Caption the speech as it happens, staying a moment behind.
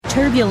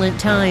Turbulent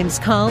times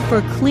call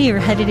for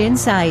clear-headed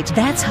insight.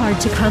 That's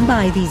hard to come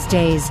by these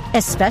days,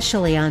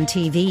 especially on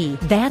TV.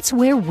 That's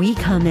where we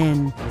come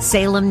in.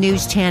 Salem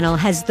News Channel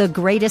has the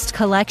greatest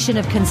collection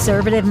of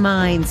conservative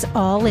minds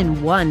all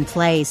in one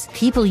place.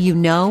 People you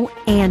know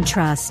and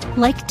trust,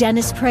 like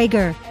Dennis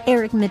Prager,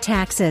 Eric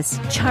Metaxas,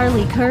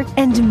 Charlie Kirk,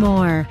 and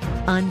more.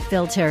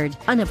 Unfiltered,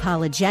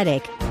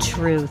 unapologetic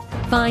truth.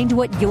 Find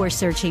what you're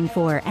searching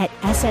for at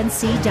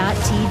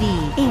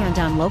snc.tv and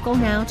on Local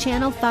Now,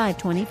 Channel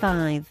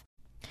 525.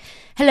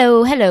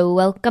 Hello,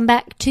 welcome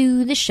back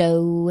to the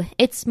show.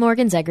 It's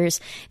Morgan Zeggers.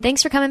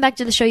 Thanks for coming back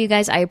to the show, you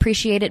guys. I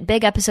appreciate it.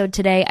 Big episode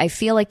today. I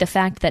feel like the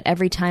fact that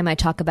every time I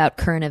talk about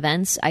current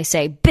events, I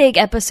say, big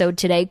episode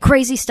today,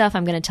 crazy stuff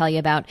I'm going to tell you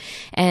about,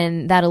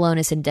 and that alone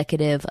is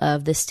indicative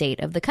of the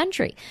state of the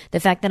country. The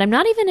fact that I'm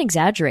not even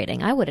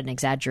exaggerating. I wouldn't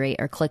exaggerate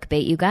or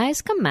clickbait, you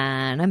guys. Come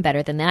on, I'm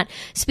better than that.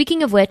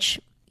 Speaking of which,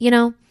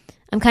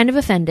 I'm kind of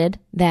offended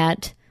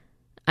that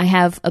I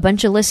have a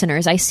bunch of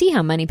listeners. I see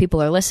how many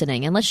people are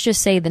listening, and let's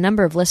just say the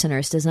number of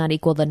listeners does not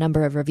equal the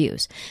number of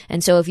reviews.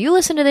 And so if you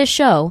listen to this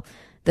show,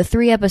 the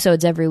 3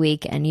 episodes every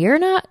week, and you're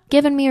not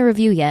giving me a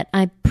review yet,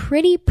 I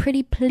pretty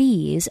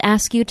please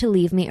ask you to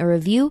leave me a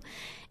review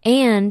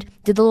and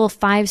do the little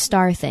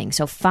 5-star thing.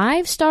 So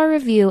 5-star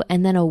review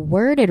and then a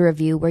worded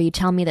review where you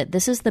tell me that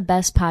this is the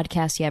best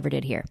podcast you ever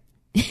did hear.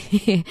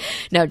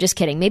 No, just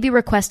kidding. Maybe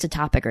request a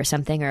topic or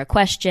something or a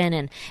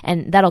question,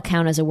 and that'll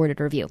count as a worded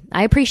review.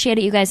 I appreciate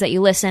it, you guys, that you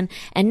listen.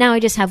 And now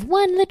I just have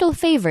one little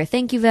favor.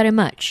 Thank you very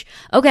much.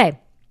 Okay,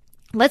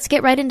 let's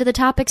get right into the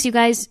topics, you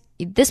guys.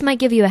 This might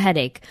give you a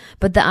headache,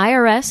 but the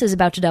IRS is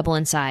about to double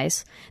in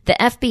size. The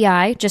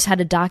FBI just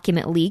had a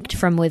document leaked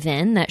from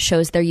within that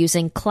shows they're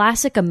using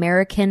classic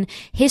American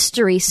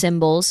history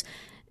symbols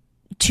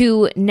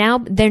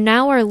they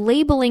now are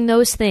labeling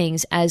those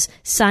things as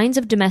signs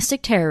of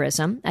domestic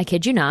terrorism. I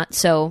kid you not.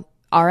 So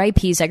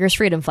R.I.P. Zeggers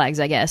Freedom flags,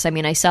 I guess. I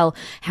mean, I sell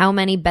how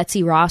many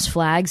Betsy Ross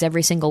flags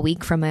every single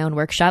week from my own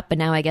workshop, but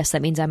now I guess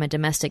that means I'm a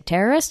domestic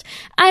terrorist.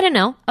 I don't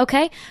know.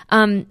 Okay.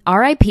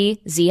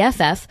 R.I.P.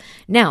 ZFF.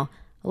 Now,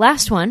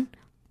 last one,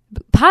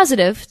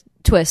 positive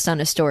twist on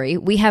a story.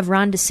 We have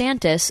Ron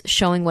DeSantis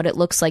showing what it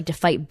looks like to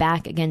fight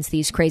back against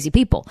these crazy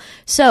people.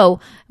 So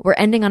we're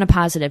ending on a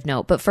positive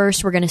note, but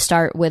first we're going to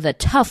start with a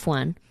tough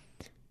one,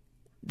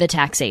 the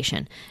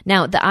taxation.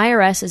 Now, the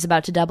IRS is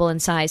about to double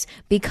in size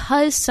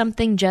because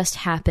something just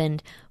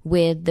happened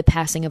with the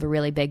passing of a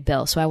really big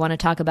bill. So I want to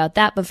talk about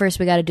that, but first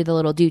we got to do the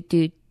little do.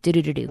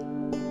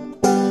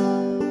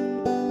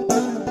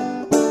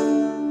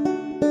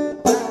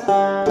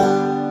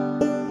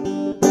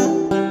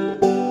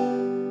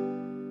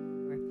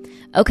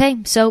 Okay,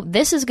 so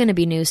this is going to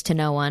be news to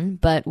no one,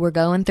 but we're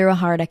going through a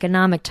hard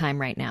economic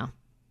time right now.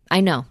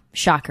 I know,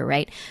 shocker,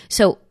 right?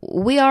 So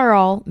we are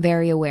all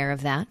very aware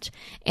of that.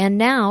 And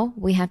now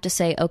we have to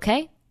say,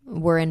 okay,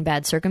 we're in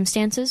bad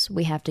circumstances.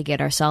 We have to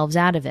get ourselves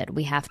out of it.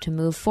 We have to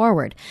move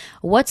forward.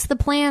 What's the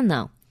plan,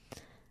 though?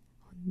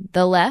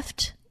 The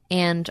left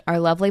and our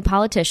lovely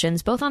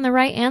politicians, both on the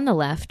right and the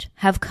left,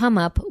 have come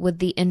up with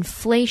the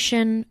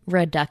Inflation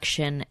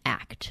Reduction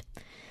Act.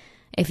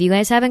 If you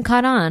guys haven't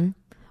caught on,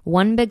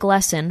 one big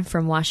lesson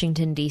from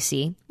Washington,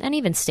 D.C., and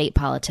even state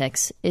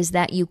politics, is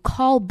that you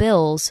call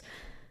bills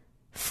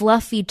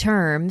fluffy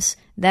terms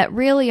that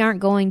really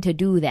aren't going to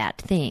do that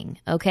thing,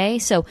 okay?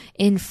 So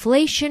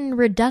Inflation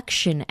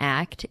Reduction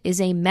Act is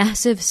a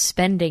massive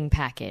spending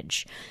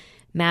package.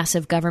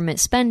 Massive government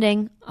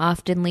spending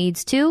often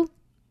leads to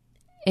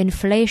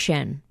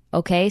inflation.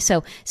 Okay,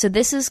 so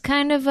this is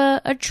kind of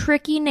a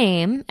tricky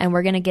name, and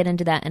we're going to get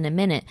into that in a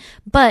minute.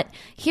 But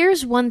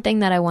here's one thing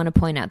that I want to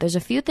point out. There's a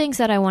few things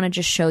that I want to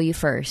just show you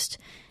first,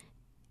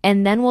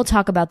 and then we'll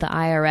talk about the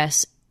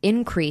IRS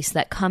increase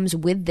that comes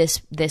with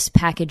this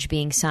package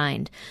being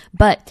signed.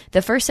 But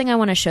the first thing I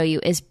want to show you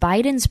is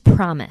Biden's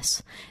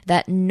promise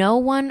that no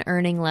one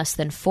earning less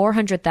than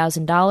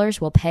 $400,000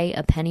 will pay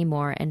a penny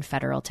more in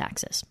federal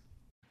taxes.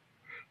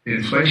 The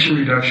Inflation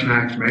Reduction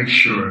Act makes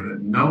sure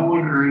that no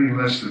one earning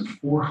less than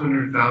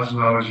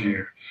 $400,000 a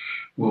year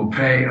will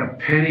pay a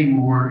penny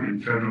more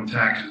in federal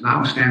taxes,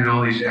 notwithstanding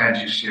all these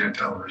ads you see on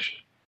television.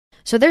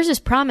 So there's this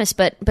promise,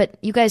 but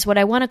you guys, what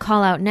I want to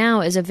call out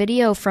now is a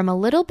video from a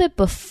little bit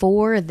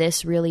before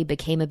this really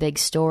became a big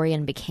story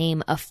and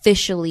became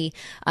officially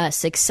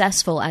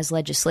successful as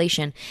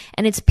legislation.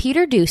 And it's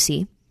Peter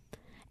Doocy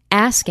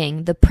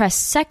asking the press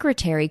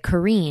secretary,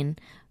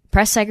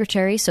 press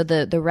secretary, so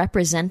the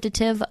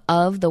representative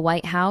of the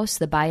White House,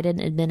 the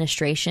Biden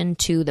administration,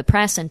 to the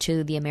press and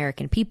to the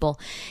American people.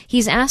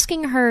 He's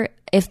asking her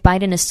if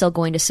Biden is still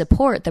going to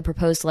support the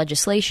proposed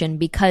legislation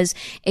because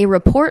a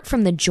report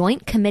from the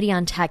Joint Committee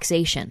on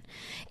Taxation,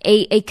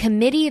 a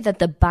committee that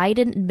the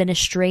Biden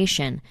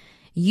administration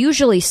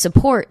usually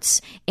supports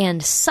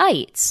and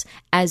cites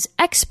as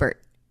expert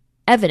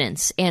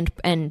evidence and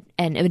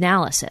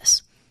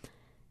analysis.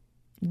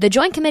 The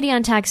Joint Committee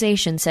on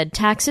Taxation said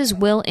taxes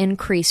will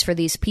increase for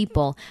these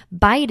people.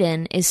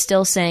 Biden is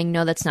still saying,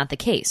 no, that's not the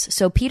case.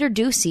 So Peter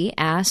Doocy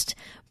asked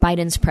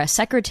Biden's press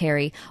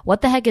secretary,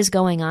 what the heck is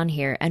going on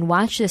here? And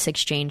watch this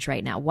exchange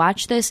right now.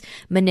 Watch this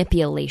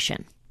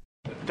manipulation.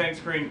 Thanks,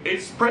 Corinne.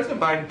 Is President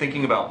Biden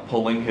thinking about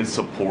pulling his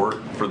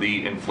support for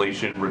the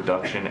Inflation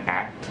Reduction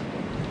Act?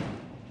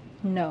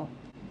 No.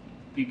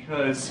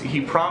 Because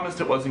he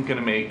promised it wasn't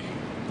going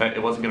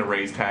to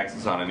raise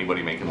taxes on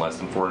anybody making less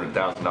than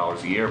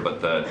 $400,000 a year,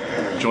 but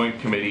the Joint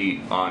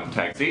Committee on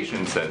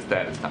Taxation says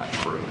that is not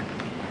true.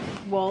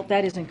 Well,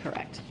 that isn't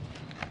correct.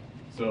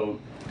 So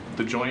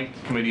the Joint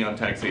Committee on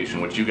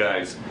Taxation, which you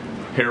guys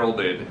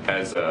heralded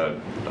as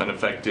an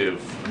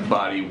effective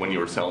body when you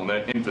were selling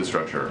the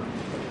infrastructure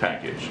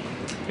package,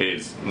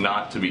 is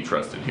not to be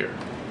trusted here.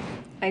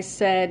 I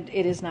said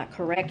it is not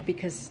correct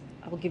because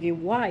I will give you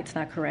why it's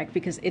not correct,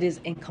 because it is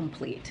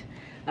incomplete.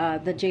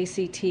 The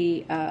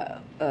JCT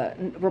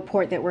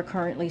report that we're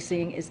currently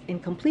seeing is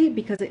incomplete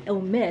because it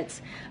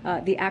omits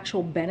the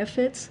actual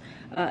benefits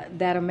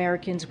that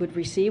Americans would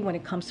receive when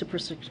it comes to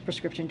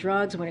prescription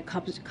drugs, when it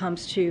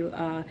comes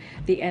to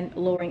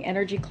lowering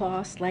energy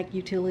costs like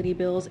utility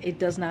bills. It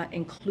does not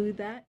include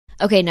that.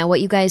 Okay, now what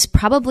you guys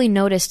probably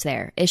noticed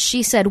there is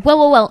she said,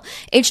 well,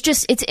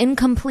 it's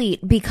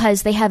incomplete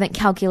because they haven't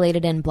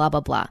calculated in blah,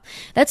 blah, blah.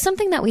 That's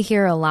something that we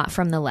hear a lot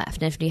from the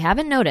left. And if you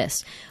haven't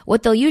noticed,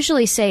 what they'll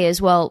usually say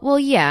is, well,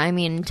 yeah, I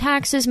mean,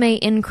 taxes may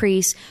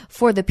increase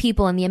for the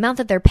people and the amount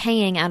that they're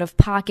paying out of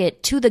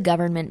pocket to the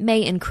government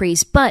may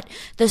increase, but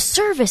the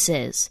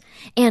services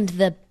and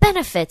the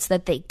benefits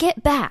that they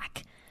get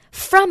back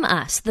from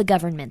us, the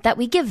government, that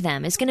we give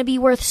them is going to be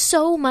worth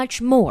so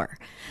much more.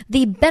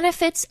 The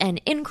benefits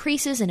and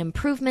increases and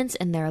improvements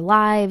in their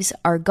lives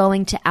are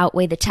going to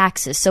outweigh the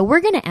taxes. So we're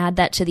going to add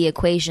that to the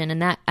equation,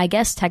 and that, I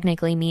guess,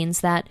 technically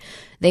means that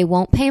they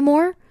won't pay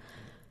more.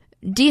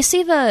 Do you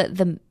see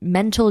the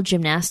mental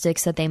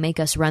gymnastics that they make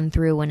us run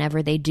through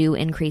whenever they do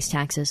increase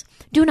taxes?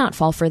 Do not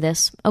fall for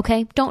this,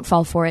 okay? Don't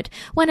fall for it.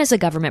 When has a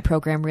government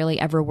program really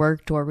ever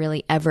worked or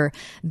really ever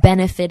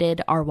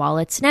benefited our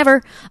wallets?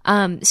 Never.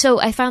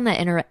 So I found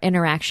that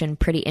interaction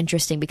pretty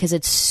interesting because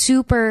it's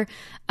super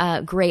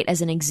great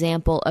as an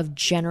example of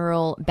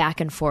general back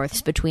and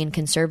forths between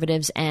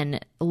conservatives and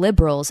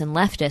liberals and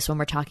leftists when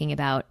we're talking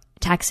about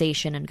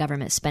taxation and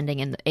government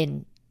spending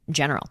in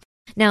general.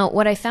 Now,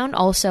 what I found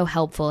also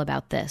helpful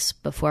about this,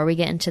 before we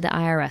get into the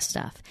IRS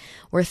stuff,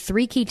 were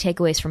 3 key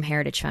takeaways from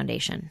Heritage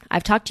Foundation.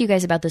 I've talked to you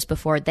guys about this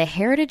before. The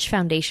Heritage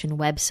Foundation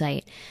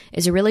website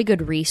is a really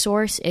good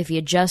resource if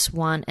you just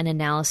want an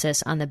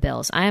analysis on the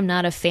bills. I am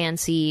not a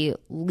fancy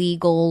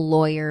legal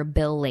lawyer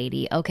bill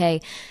lady,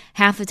 okay?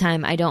 Half the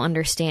time, I don't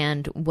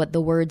understand what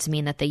the words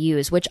mean that they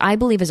use, which I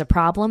believe is a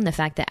problem, the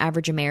fact that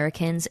average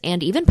Americans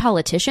and even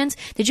politicians,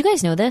 did you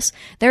guys know this?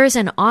 There is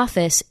an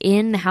office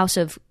in the House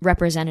of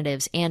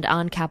Representatives and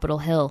on Capitol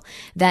Hill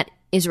that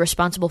is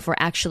responsible for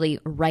actually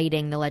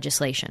writing the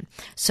legislation.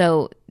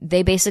 So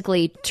they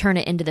basically turn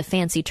it into the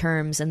fancy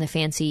terms and the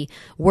fancy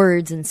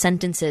words and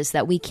sentences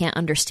that we can't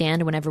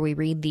understand whenever we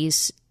read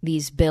these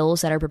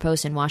bills that are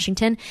proposed in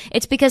Washington.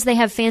 It's because they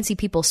have fancy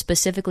people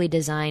specifically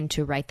designed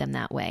to write them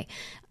that way.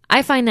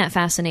 I find that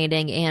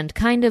fascinating and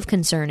kind of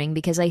concerning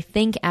because I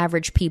think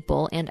average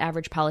people and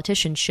average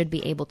politicians should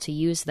be able to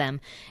use them.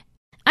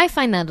 I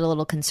find that a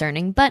little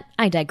concerning, but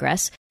I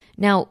digress.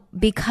 Now,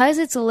 because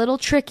it's a little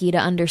tricky to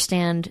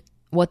understand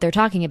what they're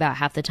talking about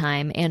half the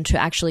time and to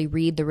actually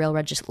read the real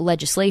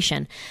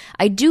legislation,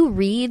 I do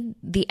read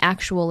the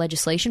actual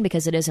legislation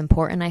because it is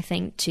important, I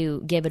think,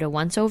 to give it a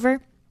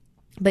once-over.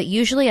 But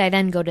usually I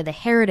then go to the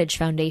Heritage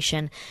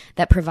Foundation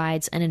that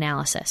provides an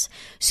analysis.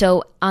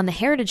 So on the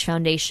Heritage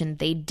Foundation,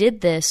 they did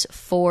this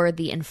for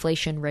the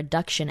Inflation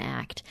Reduction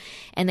Act,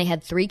 and they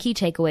had 3 key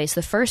takeaways.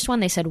 The first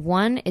one, they said,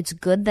 1, it's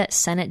good that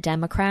Senate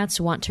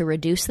Democrats want to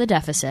reduce the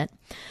deficit,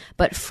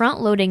 but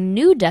front-loading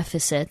new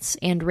deficits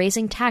and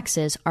raising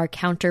taxes are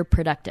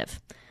counterproductive.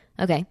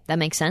 Okay, that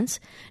makes sense.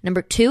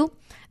 Number 2,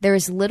 there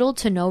is little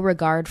to no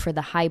regard for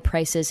the high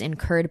prices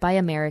incurred by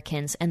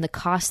Americans and the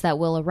costs that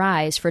will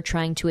arise for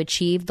trying to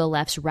achieve the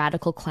left's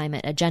radical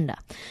climate agenda.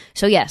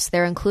 So yes,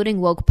 they're including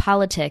woke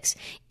politics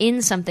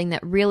in something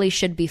that really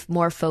should be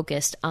more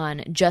focused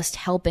on just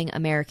helping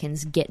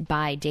Americans get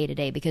by day to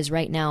day, because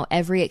right now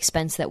every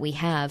expense that we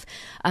have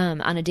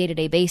on a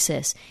day-to-day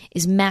basis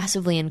is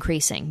massively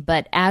increasing.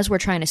 But as we're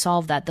trying to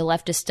solve that, the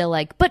left is still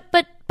like, but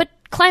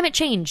climate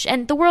change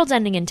and the world's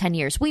ending in 10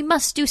 years. We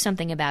must do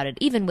something about it,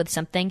 even with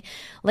something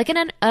like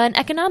an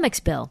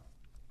economics bill.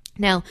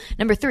 Now,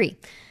 number 3,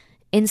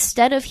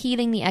 instead of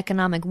heeding the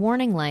economic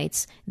warning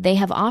lights, they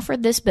have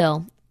offered this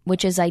bill,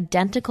 which is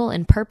identical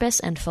in purpose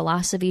and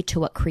philosophy to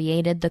what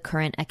created the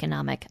current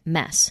economic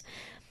mess.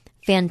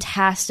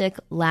 Fantastic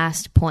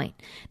last point.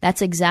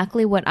 That's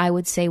exactly what I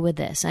would say with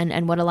this,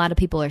 and what a lot of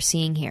people are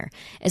seeing here,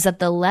 is that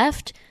the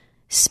left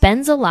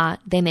spends a lot,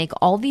 they make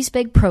all these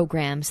big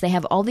programs, they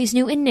have all these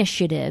new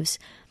initiatives,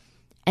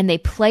 and they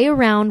play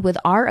around with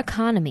our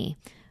economy,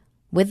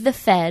 with the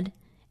Fed,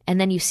 and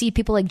then you see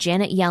people like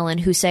Janet Yellen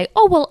who say,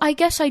 oh, well, I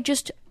guess I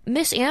just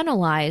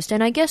misanalyzed,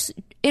 and I guess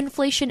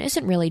inflation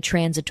isn't really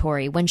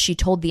transitory, when she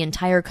told the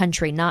entire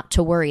country not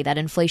to worry, that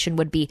inflation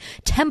would be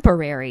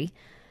temporary.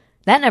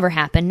 That never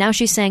happened. Now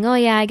she's saying, oh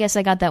yeah, I guess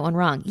I got that one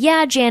wrong.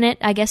 Yeah, Janet,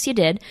 I guess you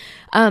did.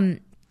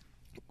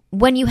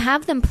 When you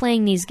have them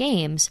playing these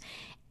games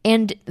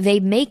and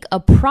they make a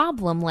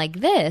problem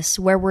like this,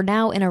 where we're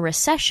now in a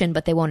recession,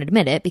 but they won't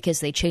admit it because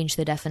they changed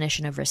the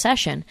definition of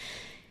recession,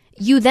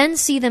 you then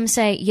see them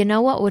say, you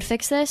know what would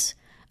fix this?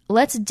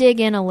 Let's dig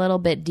in a little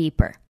bit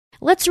deeper.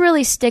 Let's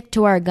really stick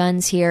to our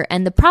guns here.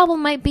 And the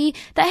problem might be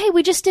that, hey,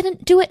 we just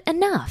didn't do it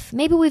enough.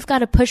 Maybe we've got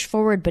to push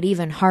forward, but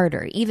even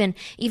harder, even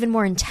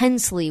more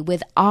intensely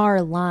with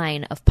our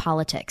line of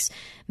politics.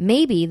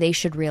 Maybe they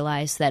should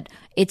realize that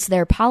it's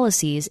their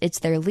policies, it's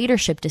their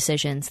leadership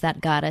decisions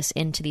that got us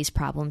into these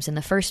problems in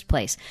the first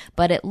place.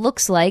 But it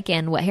looks like,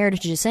 and what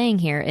Heritage is saying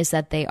here, is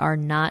that they are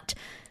not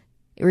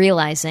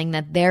realizing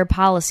that their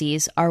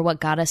policies are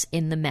what got us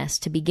in the mess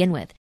to begin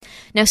with.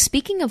 Now,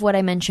 speaking of what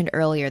I mentioned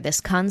earlier,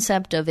 this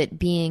concept of it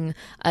being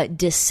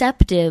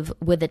deceptive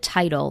with a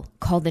title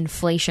called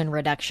Inflation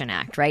Reduction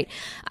Act, right?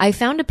 I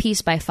found a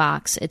piece by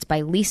Fox. It's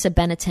by Lisa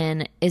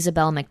Benetton,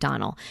 Isabel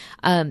McDonnell.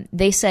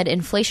 They said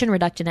Inflation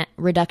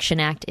Reduction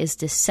Act is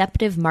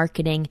deceptive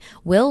marketing,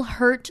 will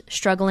hurt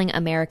struggling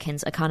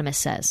Americans,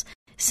 economist says.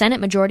 Senate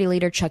Majority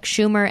Leader Chuck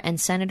Schumer and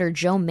Senator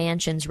Joe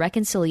Manchin's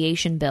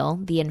reconciliation bill,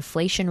 the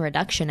Inflation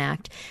Reduction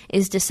Act,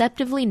 is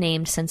deceptively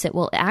named since it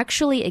will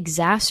actually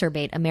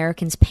exacerbate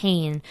Americans'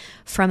 pain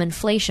from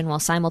inflation while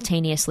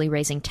simultaneously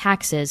raising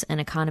taxes, an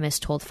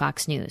economist told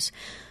Fox News.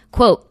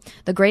 Quote,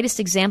 the greatest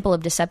example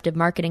of deceptive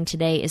marketing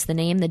today is the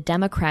name the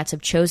Democrats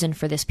have chosen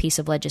for this piece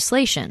of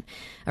legislation.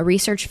 A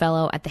research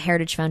fellow at the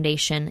Heritage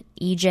Foundation,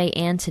 E.J.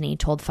 Antony,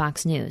 told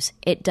Fox News.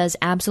 It does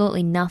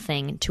absolutely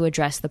nothing to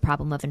address the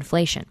problem of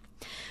inflation.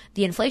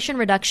 The Inflation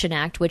Reduction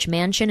Act, which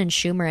Manchin and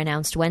Schumer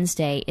announced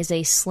Wednesday, is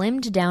a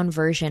slimmed-down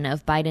version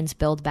of Biden's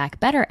Build Back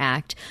Better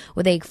Act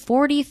with a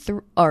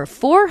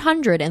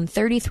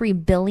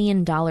 $433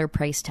 billion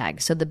price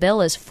tag. So the bill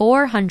is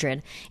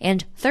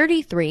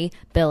 $433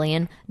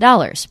 billion.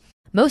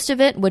 Most of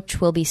it,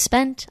 which will be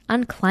spent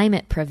on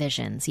climate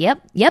provisions.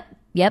 Yep.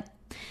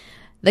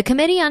 The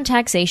Committee on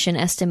Taxation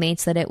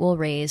estimates that it will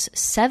raise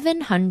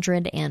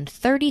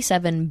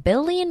 $737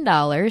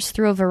 billion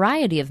through a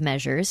variety of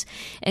measures,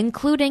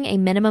 including a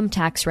minimum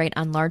tax rate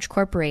on large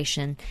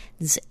corporations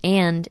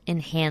and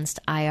enhanced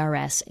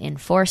IRS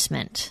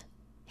enforcement.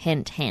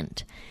 Hint,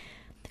 hint.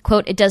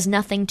 Quote, it does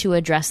nothing to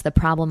address the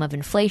problem of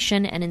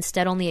inflation and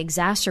instead only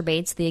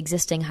exacerbates the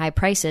existing high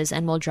prices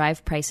and will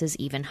drive prices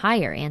even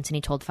higher,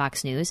 Antony told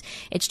Fox News.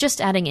 It's just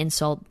adding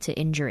insult to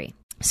injury.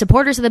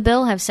 Supporters of the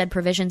bill have said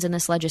provisions in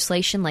this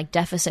legislation, like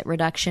deficit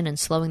reduction and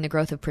slowing the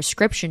growth of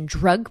prescription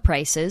drug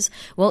prices,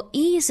 will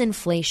ease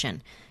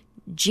inflation.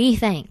 Gee,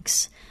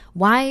 thanks.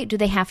 Why do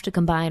they have to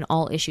combine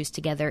all issues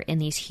together in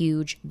these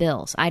huge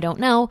bills? I don't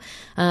know,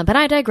 but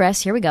I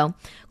digress. Here we go.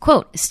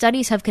 Quote,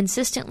 studies have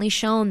consistently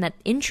shown that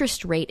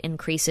interest rate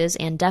increases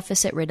and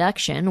deficit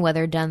reduction,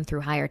 whether done through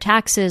higher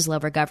taxes,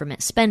 lower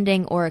government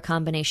spending, or a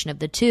combination of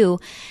the two,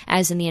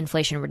 as in the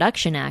Inflation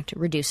Reduction Act,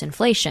 reduce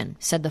inflation,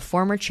 said the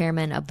former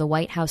chairman of the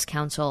White House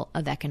Council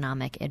of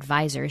Economic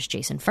Advisors,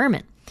 Jason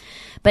Furman.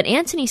 But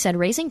Antony said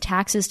raising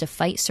taxes to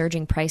fight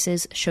surging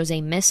prices shows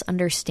a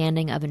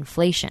misunderstanding of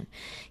inflation.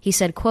 He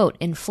said, quote,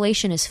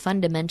 inflation is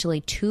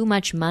fundamentally too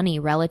much money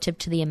relative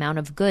to the amount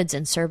of goods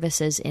and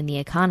services in the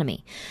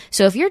economy.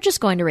 So if you're just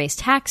going to raise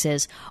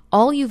taxes,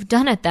 all you've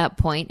done at that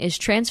point is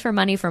transfer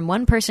money from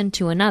one person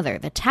to another,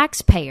 the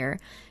taxpayer,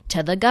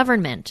 to the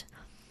government.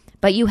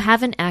 But you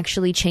haven't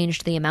actually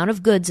changed the amount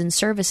of goods and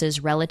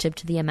services relative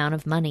to the amount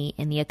of money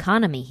in the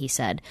economy, he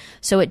said,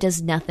 so it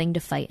does nothing to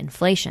fight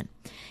inflation.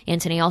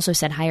 Antony also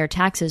said higher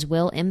taxes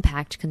will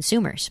impact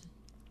consumers.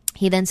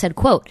 He then said,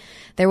 quote,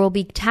 there will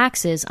be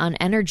taxes on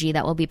energy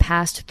that will be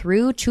passed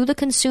through to the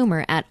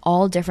consumer at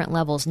all different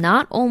levels,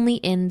 not only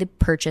in the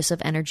purchase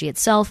of energy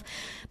itself,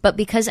 but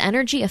because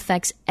energy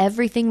affects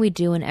everything we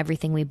do and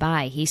everything we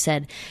buy. He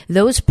said,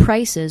 those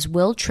prices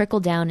will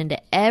trickle down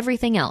into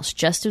everything else,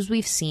 just as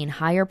we've seen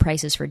higher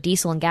prices for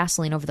diesel and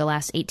gasoline over the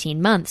last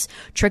 18 months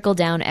trickle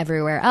down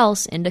everywhere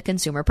else into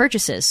consumer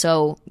purchases.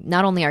 So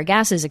not only are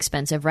gases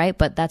expensive, right,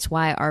 but that's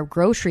why our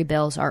grocery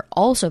bills are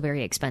also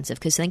very expensive,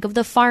 because think of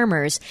the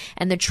farmers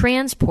and the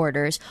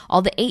transporters,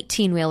 all the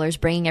 18-wheelers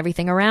bringing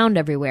everything around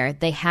everywhere.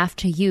 They have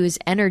to use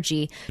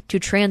energy to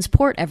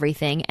transport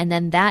everything, and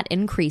then that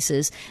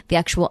increases the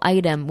actual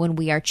item when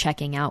we are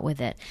checking out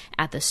with it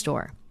at the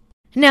store.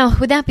 Now,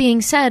 with that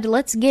being said,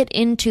 let's get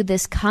into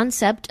this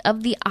concept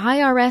of the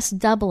IRS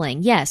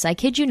doubling. Yes, I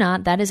kid you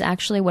not, that is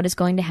actually what is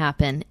going to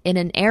happen in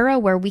an era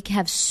where we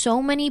have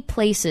so many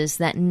places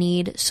that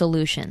need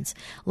solutions.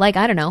 Like,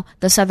 I don't know,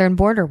 the southern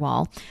border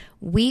wall.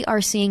 We are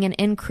seeing an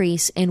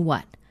increase in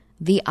what?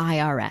 The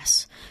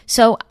IRS.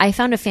 So I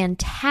found a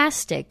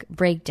fantastic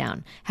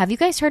breakdown. Have you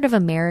guys heard of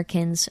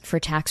Americans for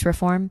Tax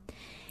Reform?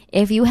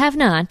 If you have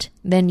not,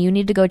 then you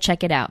need to go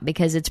check it out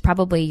because it's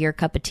probably your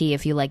cup of tea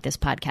if you like this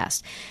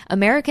podcast.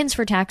 Americans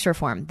for Tax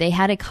Reform. They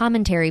had a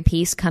commentary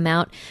piece come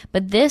out,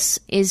 but this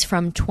is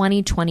from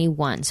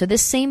 2021. So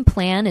this same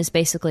plan is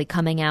basically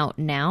coming out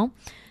now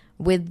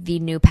with the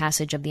new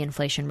passage of the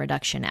Inflation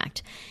Reduction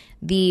Act.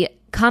 The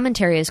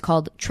Commentary is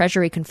called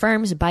Treasury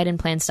Confirms Biden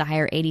Plans to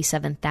Hire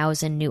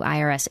 87,000 New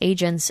IRS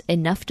Agents,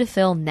 Enough to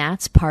Fill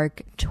Nats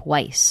Park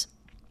Twice.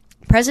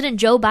 President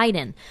Joe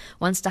Biden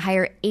wants to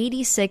hire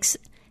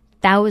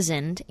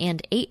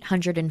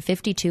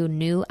 86,852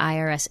 new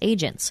IRS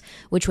agents,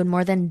 which would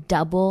more than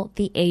double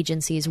the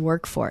agency's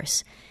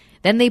workforce.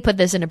 Then they put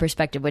this into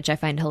perspective, which I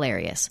find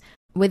hilarious.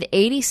 With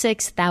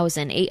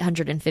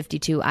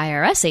 86,852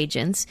 IRS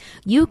agents,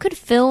 you could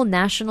fill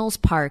Nationals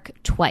Park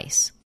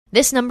twice.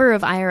 This number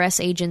of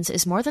IRS agents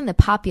is more than the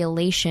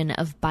population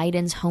of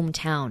Biden's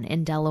hometown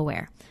in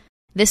Delaware.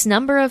 This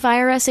number of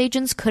IRS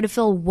agents could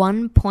fill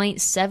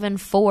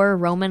 1.74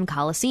 Roman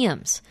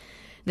Coliseums.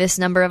 This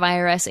number of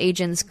IRS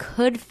agents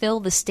could fill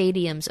the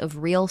stadiums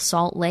of Real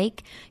Salt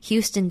Lake,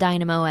 Houston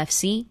Dynamo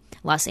FC,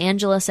 Los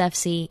Angeles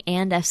FC,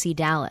 and FC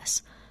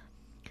Dallas.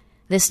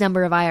 This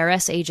number of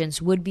IRS agents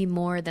would be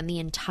more than the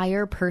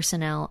entire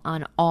personnel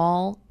on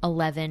all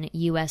 11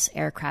 U.S.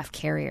 aircraft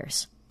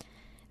carriers.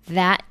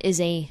 That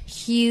is a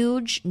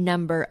huge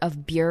number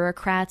of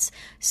bureaucrats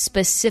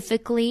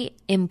specifically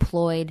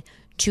employed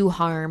to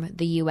harm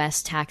the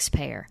U.S.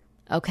 taxpayer.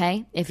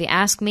 Okay? If you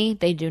ask me,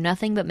 they do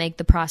nothing but make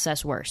the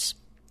process worse.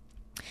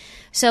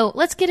 So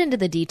let's get into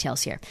the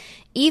details here.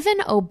 Even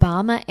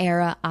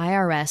Obama-era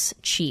IRS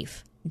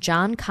chief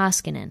John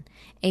Koskinen,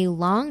 a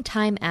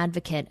longtime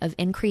advocate of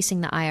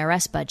increasing the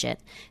IRS budget,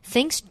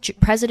 thinks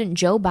President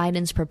Joe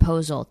Biden's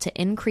proposal to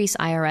increase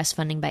IRS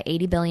funding by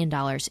 $80 billion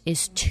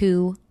is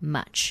too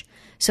much.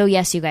 So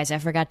yes, you guys, I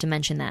forgot to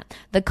mention that.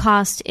 The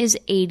cost is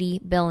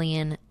 $80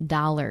 billion.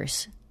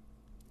 That's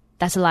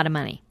a lot of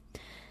money.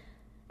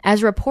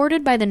 As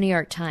reported by the New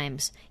York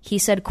Times, he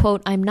said,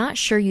 quote, "I'm not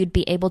sure you'd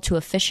be able to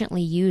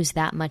efficiently use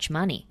that much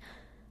money."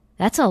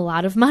 That's a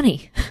lot of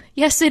money.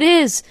 Yes, it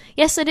is.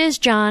 Yes, it is,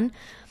 John.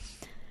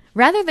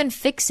 Rather than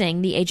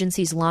fixing the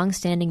agency's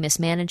long-standing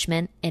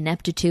mismanagement,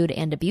 ineptitude,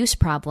 and abuse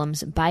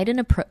problems,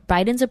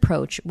 Biden's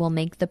approach will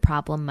make the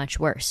problem much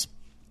worse.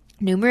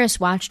 Numerous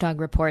watchdog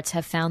reports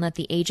have found that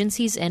the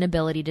agency's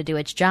inability to do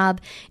its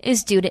job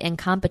is due to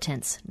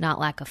incompetence, not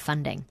lack of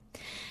funding.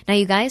 Now,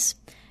 you guys,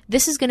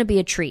 this is going to be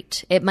a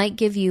treat. It might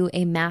give you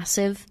a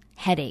massive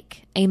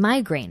headache, a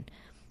migraine,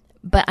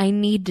 but I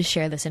need to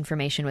share this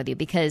information with you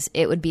because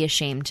it would be a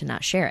shame to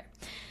not share it.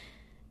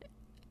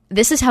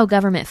 This is how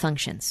government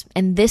functions,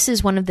 and this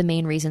is one of the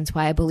main reasons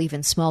why I believe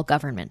in small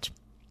government.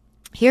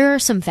 Here are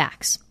some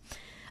facts.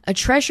 A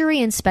Treasury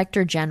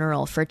Inspector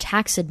General for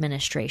Tax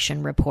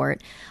Administration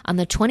report on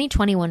the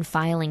 2021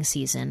 filing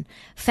season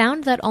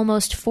found that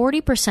almost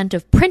 40%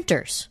 of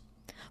printers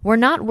were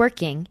not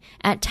working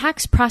at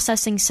tax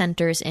processing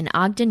centers in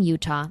Ogden,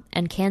 Utah,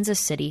 and Kansas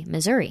City,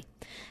 Missouri.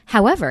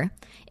 However,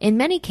 in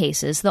many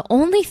cases, the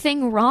only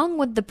thing wrong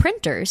with the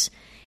printers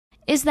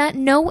is that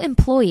no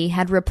employee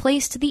had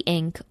replaced the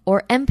ink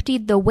or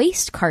emptied the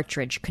waste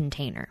cartridge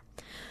container.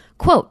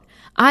 Quote,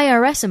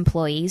 IRS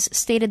employees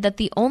stated that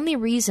the only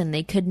reason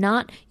they could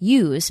not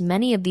use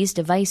many of these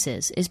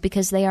devices is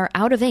because they are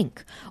out of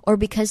ink or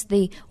because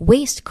the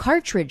waste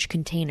cartridge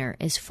container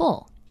is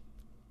full.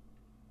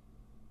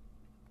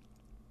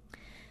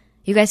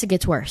 You guys, it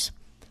gets worse.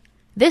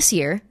 This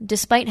year,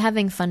 despite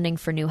having funding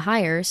for new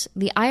hires,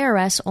 the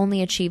IRS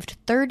only achieved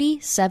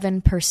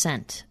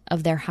 37%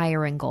 of their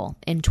hiring goal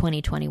in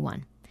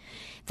 2021.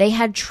 They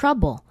had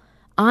trouble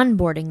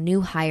onboarding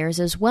new hires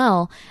as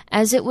well,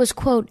 as it was,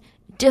 quote,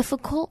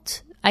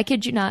 difficult. I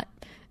kid you not.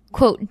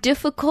 Quote,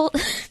 difficult.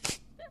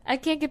 I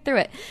can't get through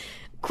it.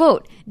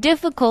 Quote,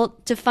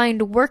 difficult to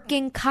find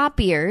working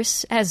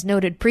copiers, as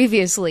noted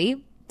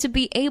previously, to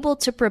be able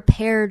to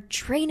prepare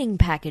training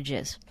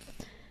packages.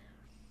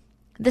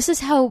 This is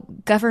how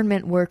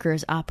government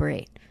workers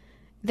operate.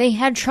 They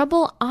had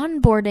trouble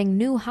onboarding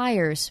new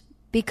hires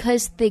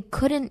because they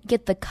couldn't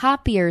get the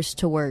copiers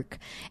to work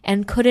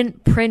and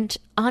couldn't print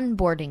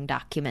onboarding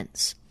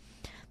documents.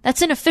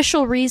 That's an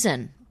official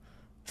reason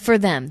for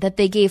them that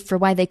they gave for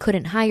why they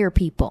couldn't hire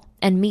people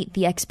and meet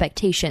the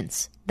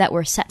expectations that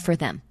were set for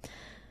them.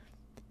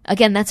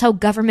 Again, that's how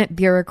government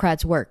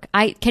bureaucrats work.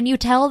 Can you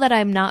tell that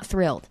I'm not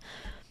thrilled?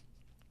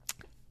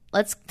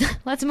 Let's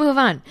move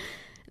on.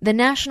 The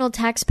National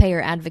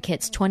Taxpayer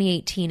Advocate's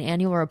 2018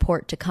 annual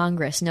report to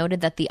Congress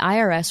noted that the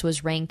IRS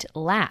was ranked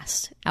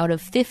last out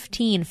of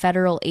 15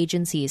 federal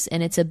agencies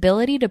in its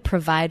ability to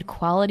provide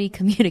quality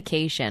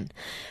communication.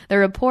 The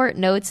report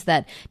notes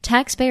that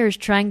taxpayers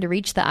trying to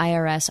reach the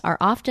IRS are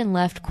often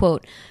left,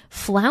 quote,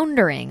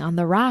 floundering on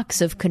the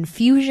rocks of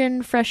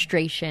confusion,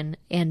 frustration,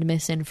 and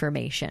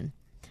misinformation.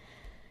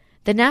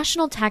 The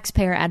National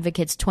Taxpayer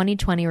Advocate's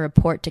 2020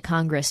 report to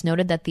Congress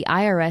noted that the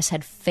IRS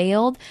had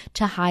failed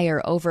to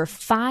hire over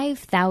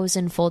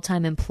 5,000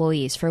 full-time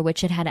employees for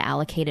which it had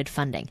allocated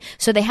funding.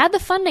 So they had the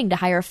funding to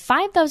hire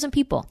 5,000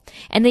 people,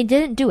 and they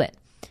didn't do it.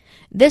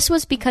 This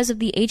was because of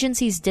the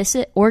agency's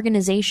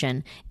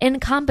disorganization,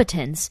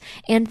 incompetence,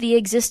 and the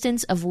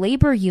existence of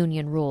labor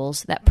union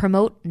rules that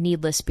promote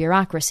needless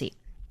bureaucracy.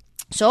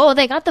 So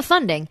they got the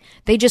funding,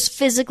 they just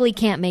physically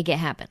can't make it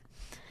happen.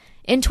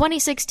 In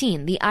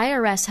 2016, the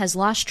IRS has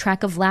lost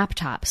track of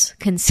laptops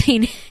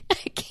containing...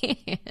 I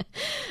can't.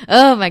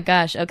 Oh my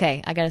gosh.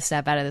 Okay, I gotta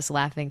step out of this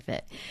laughing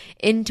fit.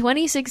 In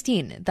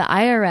 2016, the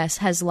IRS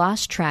has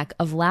lost track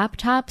of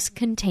laptops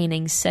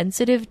containing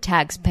sensitive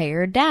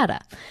taxpayer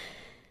data.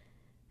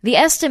 The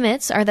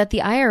estimates are that the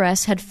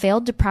IRS had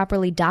failed to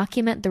properly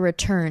document the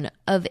return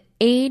of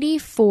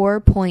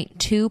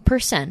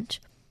 84.2%,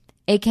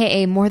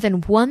 aka more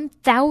than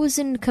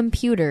 1,000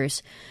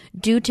 computers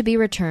due to be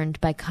returned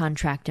by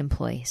contract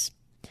employees.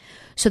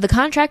 So the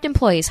contract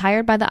employees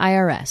hired by the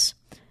IRS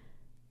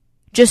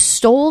just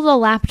stole the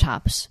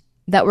laptops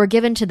that were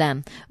given to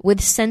them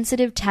with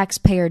sensitive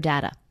taxpayer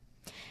data.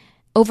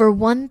 Over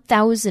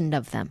 1,000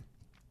 of them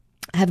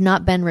have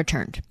not been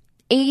returned.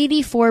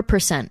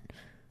 84%.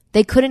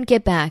 They couldn't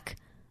get back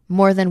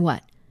more than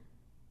what?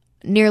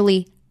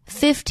 Nearly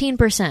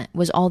 15%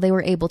 was all they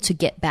were able to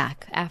get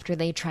back after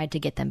they tried to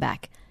get them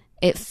back.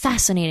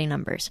 Fascinating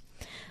numbers.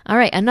 All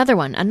right, another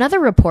one. Another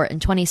report in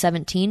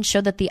 2017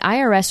 showed that the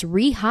IRS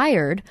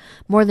rehired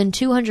more than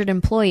 200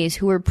 employees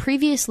who were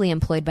previously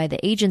employed by the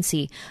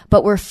agency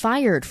but were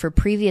fired for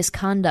previous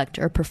conduct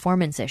or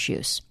performance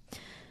issues.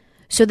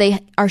 So they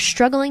are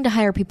struggling to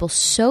hire people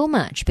so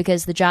much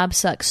because the job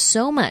sucks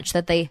so much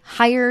that they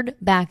hired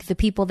back the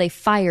people they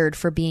fired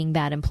for being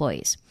bad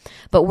employees.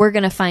 But we're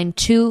going to find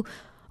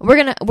we're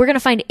going to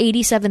find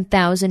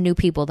 87,000 new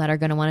people that are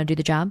going to want to do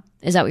the job.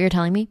 Is that what you're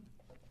telling me?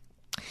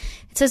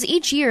 It says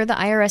each year the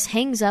IRS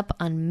hangs up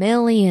on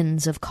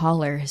millions of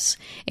callers,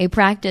 a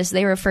practice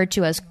they refer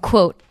to as,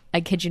 quote,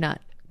 I kid you not,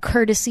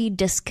 courtesy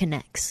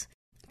disconnects.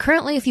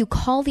 Currently, if you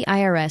call the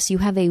IRS, you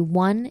have a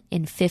 1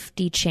 in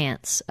 50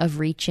 chance of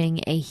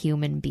reaching a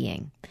human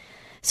being.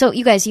 So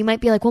you guys, you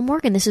might be like, well,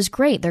 Morgan, this is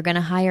great. They're going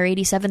to hire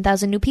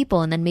 87,000 new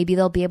people, and then maybe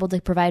they'll be able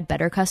to provide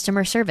better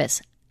customer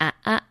service.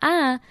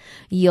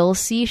 You'll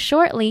see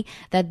shortly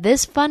that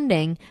this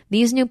funding,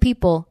 these new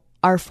people,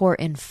 are for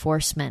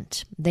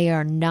enforcement. They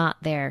are not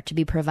there to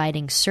be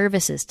providing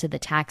services to the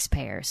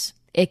taxpayers.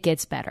 It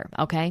gets better,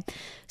 okay?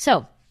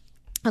 So,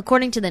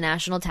 according to the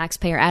National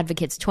Taxpayer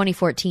Advocate's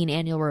 2014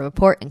 annual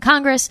report in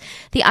Congress,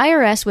 the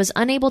IRS was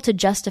unable to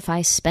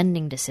justify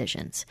spending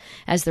decisions.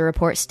 As the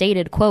report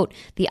stated, quote,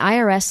 the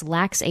IRS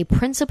lacks a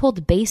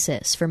principled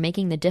basis for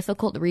making the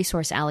difficult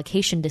resource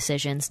allocation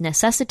decisions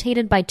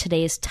necessitated by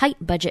today's tight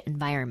budget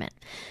environment.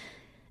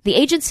 The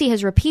agency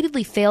has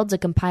repeatedly failed to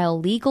compile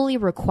legally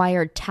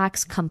required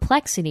tax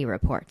complexity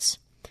reports.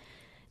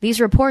 These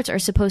reports are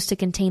supposed to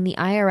contain the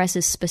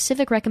IRS's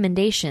specific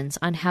recommendations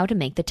on how to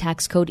make the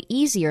tax code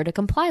easier to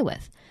comply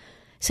with.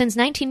 Since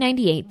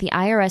 1998, the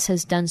IRS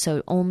has done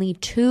so only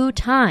 2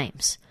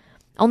 times.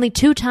 Only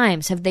 2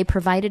 times have they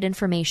provided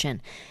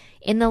information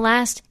in the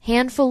last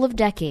handful of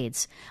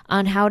decades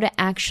on how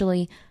to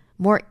actually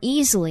more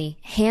easily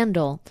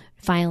handle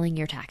filing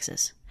your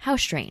taxes. How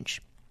strange.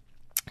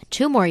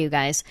 2 more, you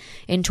guys.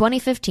 In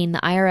 2015, the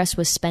IRS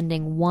was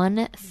spending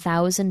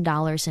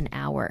 $1,000 an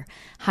hour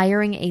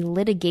hiring a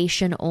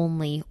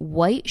litigation-only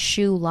white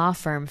shoe law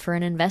firm for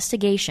an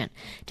investigation,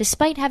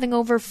 despite having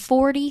over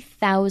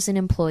 40,000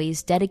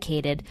 employees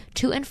dedicated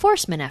to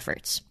enforcement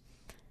efforts.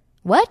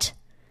 What?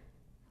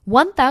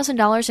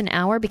 $1,000 an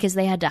hour because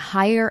they had to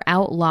hire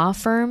out law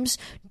firms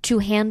to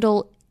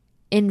handle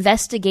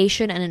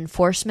investigation and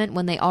enforcement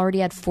when they already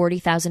had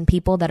 40,000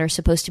 people that are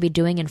supposed to be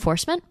doing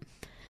enforcement?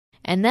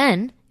 And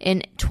then,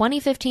 in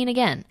 2015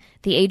 again,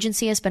 the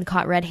agency has been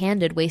caught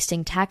red-handed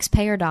wasting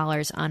taxpayer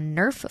dollars on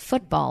Nerf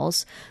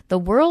footballs, the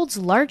world's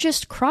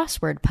largest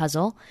crossword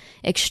puzzle,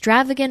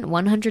 extravagant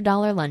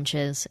 $100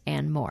 lunches,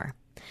 and more.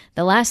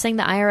 The last thing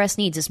the IRS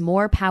needs is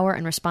more power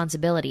and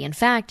responsibility. In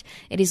fact,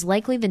 it is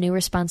likely the new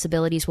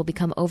responsibilities will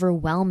become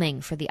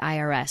overwhelming for the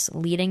IRS,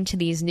 leading to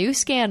these new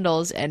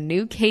scandals and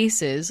new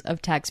cases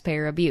of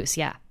taxpayer abuse.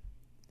 Yeah,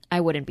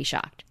 I wouldn't be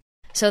shocked.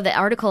 So the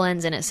article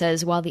ends and it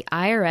says, while the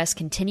IRS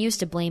continues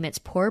to blame its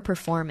poor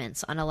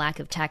performance on a lack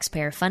of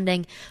taxpayer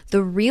funding,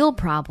 the real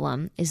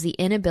problem is the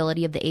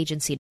inability of the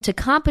agency to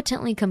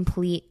competently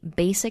complete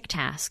basic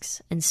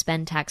tasks and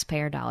spend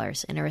taxpayer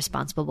dollars in a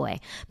responsible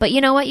way. But you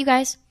know what, you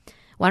guys?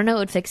 Want to know what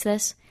would fix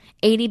this?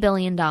 $80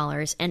 billion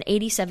and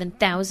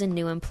 87,000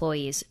 new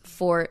employees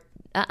for,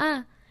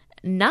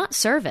 not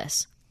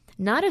service,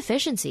 not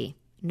efficiency.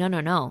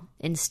 No.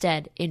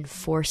 Instead,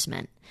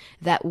 enforcement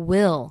that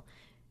will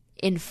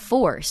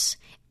enforce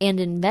and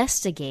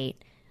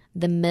investigate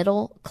the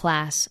middle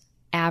class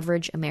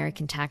average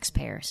American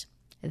taxpayers.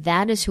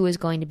 That is who is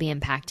going to be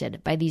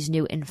impacted by these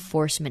new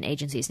enforcement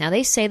agencies. Now,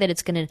 they say that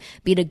it's going to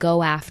be to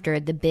go after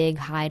the big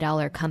high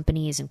dollar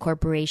companies and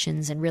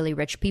corporations and really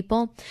rich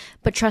people.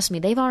 But trust me,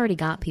 they've already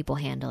got people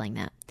handling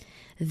that.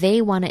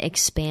 They want to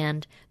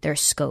expand their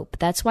scope.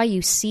 That's why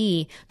you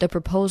see the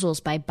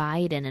proposals by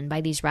Biden and by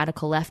these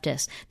radical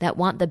leftists that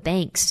want the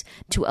banks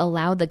to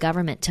allow the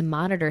government to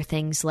monitor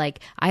things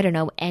like, I don't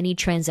know, any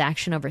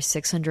transaction over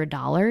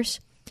 $600.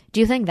 Do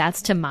you think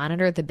that's to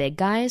monitor the big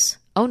guys?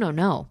 Oh,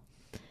 no.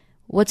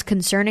 What's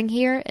concerning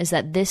here is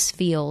that this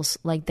feels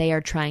like they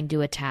are trying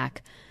to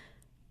attack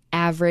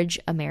average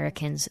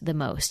Americans the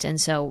most. And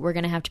so we're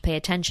going to have to pay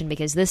attention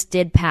because this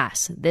did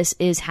pass. This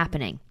is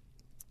happening.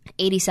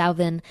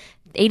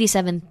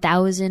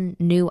 87,000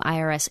 new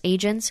IRS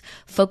agents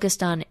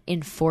focused on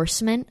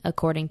enforcement,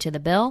 according to the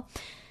bill,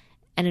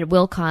 and it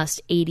will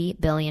cost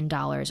 $80 billion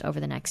over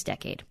the next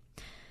decade.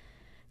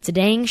 It's a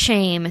dang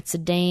shame. It's a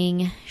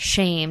dang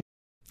shame.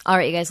 All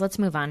right, you guys, let's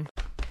move on.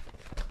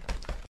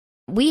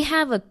 We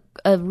have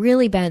a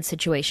really bad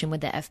situation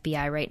with the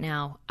FBI right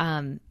now.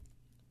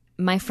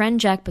 My friend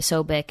Jack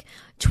Posobiec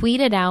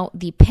tweeted out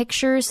the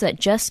pictures that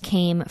just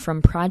came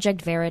from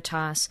Project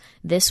Veritas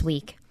this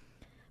week.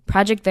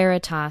 Project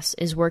Veritas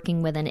is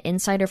working with an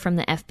insider from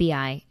the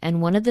FBI,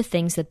 and one of the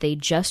things that they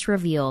just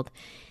revealed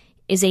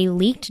is a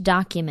leaked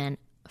document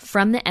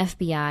from the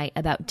FBI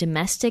about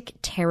domestic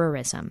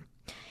terrorism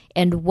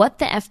and what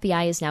the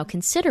FBI is now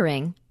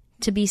considering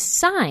to be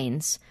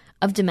signs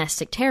of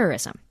domestic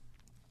terrorism.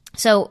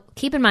 So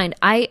keep in mind,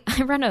 I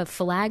run a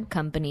flag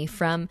company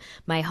from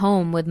my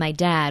home with my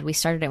dad. We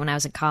started it when I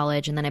was at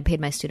college, and then I paid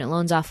my student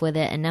loans off with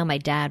it, and now my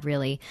dad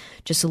really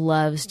just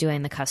loves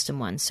doing the custom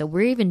ones. So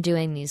we're even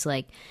doing these,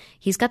 like,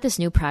 he's got this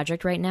new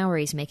project right now where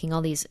he's making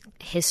all these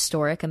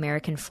historic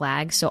American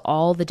flags, so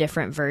all the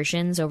different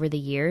versions over the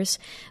years.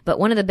 But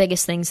one of the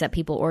biggest things that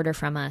people order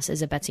from us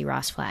is a Betsy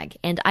Ross flag.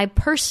 And I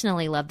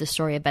personally love the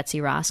story of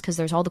Betsy Ross because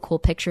there's all the cool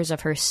pictures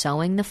of her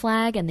sewing the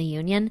flag and the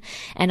Union.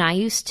 And I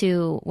used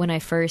to, when I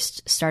first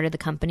started the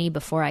company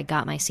before I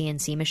got my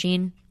CNC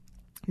machine,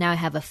 now I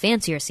have a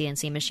fancier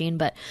CNC machine,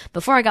 but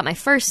before I got my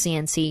first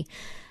CNC,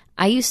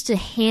 I used to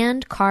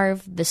hand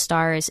carve the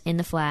stars in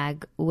the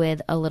flag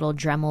with a little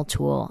Dremel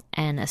tool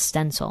and a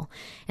stencil.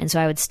 And so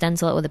I would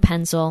stencil it with a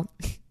pencil,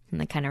 and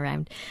that kind of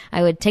rhymed.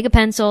 I would take a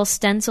pencil,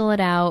 stencil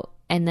it out,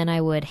 and then I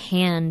would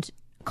hand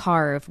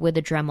carve with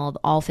a Dremel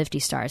all 50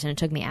 stars, and it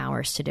took me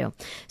hours to do.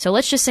 So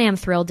let's just say I'm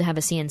thrilled to have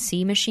a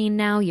CNC machine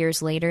now,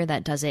 years later,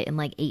 that does it in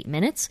like 8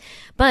 minutes.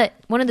 But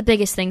one of the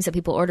biggest things that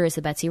people order is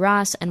the Betsy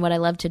Ross, and what I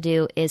love to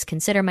do is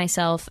consider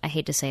myself, I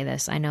hate to say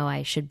this, I know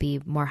I should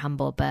be more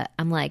humble, but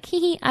I'm like,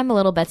 I'm a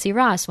little Betsy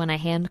Ross when I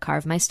hand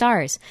carve my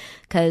stars,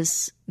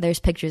 because there's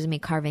pictures of me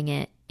carving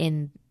it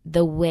in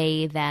the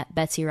way that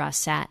Betsy Ross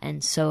sat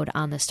and sewed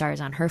on the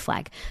stars on her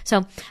flag.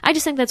 So I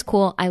just think that's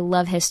cool. I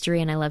love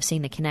history and I love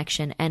seeing the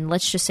connection. And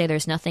let's just say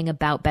there's nothing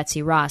about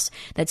Betsy Ross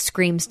that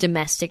screams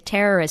domestic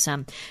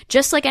terrorism,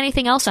 just like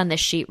anything else on this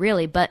sheet,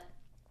 really. But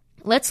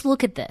let's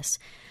look at this.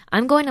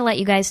 I'm going to let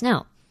you guys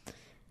know.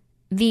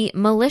 The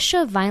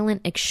militia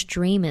violent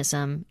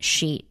extremism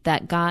sheet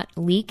that got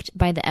leaked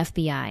by the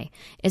FBI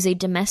is a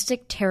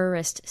domestic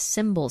terrorist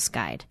symbols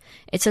guide.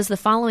 It says the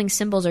following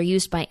symbols are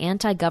used by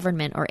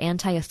anti-government or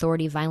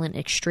anti-authority violent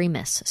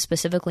extremists,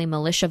 specifically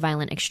militia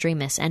violent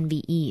extremists,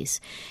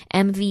 MVEs.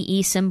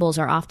 MVE symbols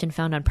are often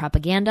found on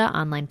propaganda,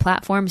 online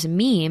platforms,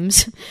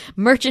 memes,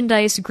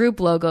 merchandise,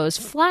 group logos,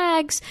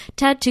 flags,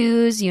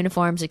 tattoos,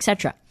 uniforms,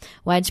 etc.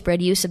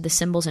 Widespread use of the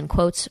symbols and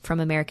quotes from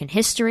American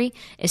history,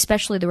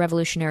 especially the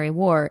Revolutionary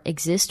War,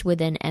 exist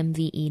within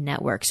MVE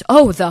networks.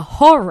 Oh, the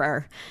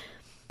horror!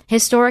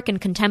 Historic and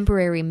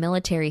contemporary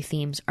military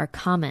themes are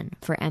common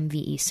for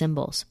MVE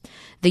symbols.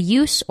 The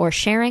use or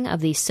sharing of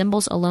these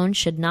symbols alone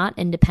should not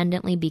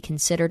independently be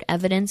considered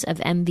evidence of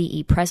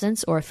MVE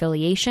presence or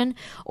affiliation,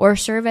 or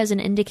serve as an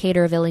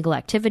indicator of illegal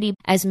activity,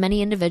 as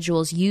many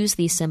individuals use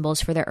these symbols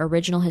for their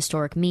original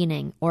historic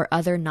meaning or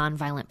other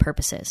nonviolent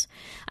purposes.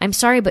 I'm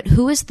sorry, but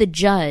who is the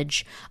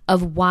judge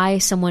of why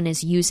someone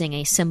is using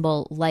a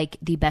symbol like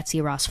the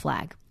Betsy Ross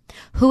flag?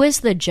 Who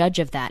is the judge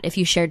of that? If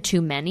you shared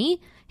too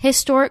many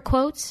historic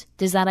quotes,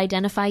 does that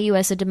identify you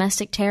as a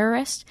domestic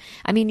terrorist?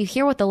 I mean, you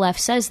hear what the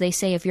left says. They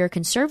say if you're a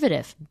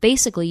conservative,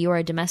 basically you're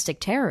a domestic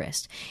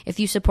terrorist. If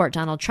you support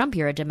Donald Trump,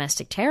 you're a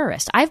domestic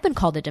terrorist. I've been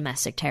called a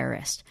domestic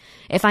terrorist.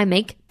 If I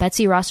make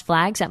Betsy Ross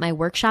flags at my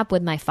workshop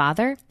with my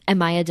father,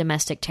 am I a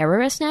domestic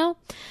terrorist now?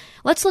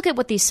 Let's look at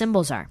what these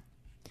symbols are.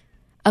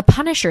 A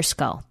Punisher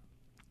skull,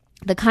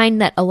 the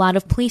kind that a lot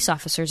of police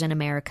officers in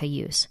America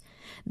use.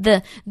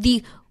 The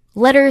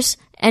letters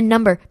and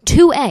number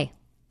 2A.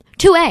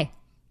 2A.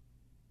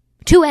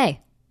 2A.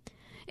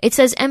 It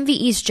says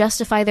MVEs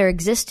justify their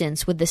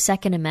existence with the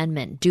Second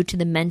Amendment due to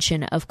the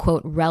mention of,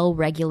 quote,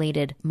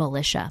 well-regulated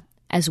militia,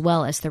 as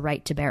well as the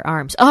right to bear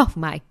arms. Oh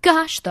my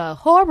gosh, the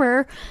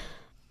horror.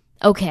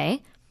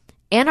 Okay.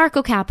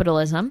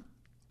 Anarcho-capitalism,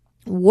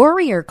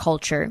 warrior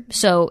culture.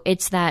 So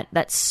it's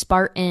that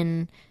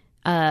Spartan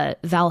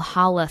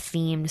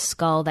Valhalla-themed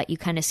skull that you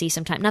kind of see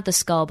sometimes. Not the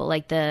skull, but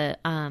like the...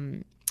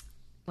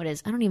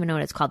 I don't even know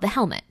what it's called, the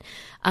helmet.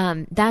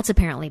 That's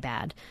apparently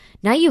bad.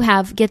 Now you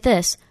have, get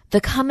this,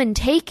 the come and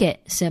take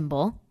it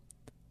symbol.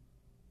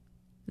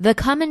 The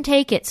come and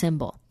take it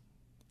symbol.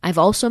 I've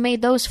also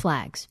made those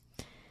flags.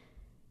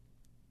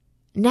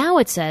 Now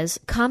it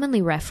says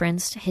commonly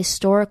referenced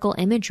historical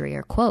imagery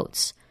or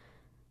quotes.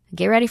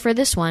 Get ready for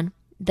this one,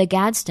 the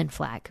Gadsden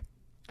flag.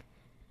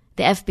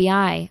 The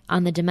FBI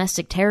on the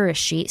domestic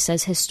terrorist sheet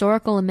says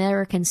historical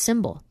American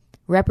symbol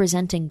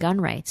representing gun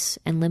rights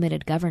and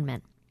limited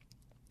government,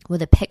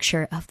 with a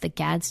picture of the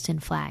Gadsden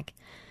flag.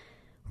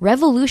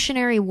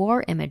 Revolutionary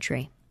War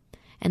imagery.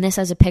 And this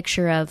has a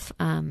picture of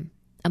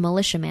a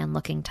militiaman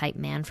looking type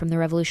man from the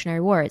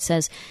Revolutionary War. It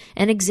says,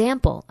 an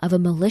example of a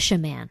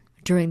militiaman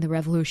during the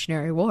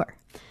Revolutionary War.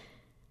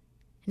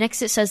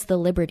 Next it says the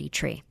Liberty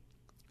Tree.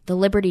 The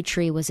Liberty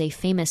Tree was a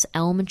famous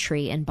elm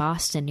tree in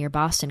Boston near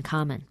Boston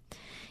Common.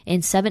 In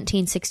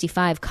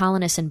 1765,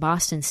 colonists in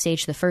Boston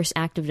staged the first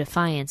act of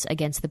defiance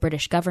against the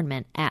British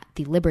government at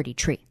the Liberty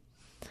Tree.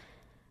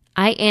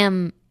 I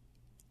am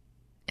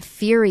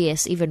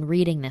furious even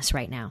reading this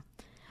right now.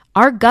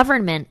 Our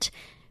government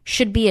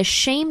should be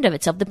ashamed of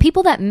itself. The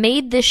people that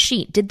made this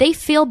sheet, did they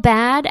feel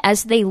bad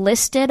as they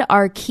listed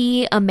our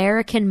key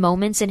American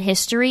moments in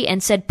history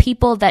and said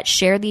people that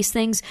share these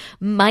things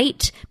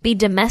might be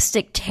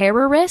domestic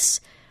terrorists?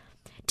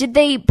 Did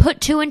they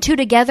put two and two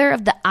together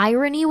of the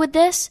irony with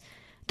this?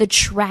 The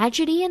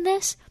tragedy in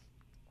this?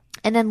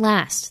 And then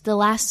the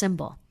last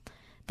symbol,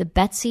 the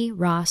Betsy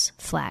Ross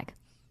flag.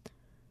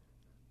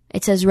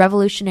 It says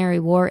Revolutionary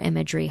War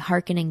imagery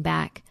hearkening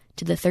back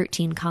to the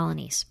 13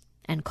 colonies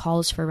and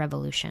calls for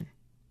revolution.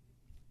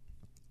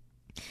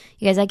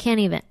 You guys, I can't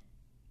even.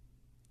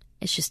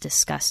 It's just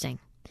disgusting.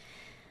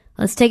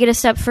 Let's take it a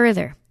step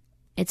further.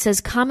 It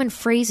says common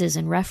phrases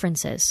and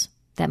references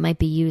that might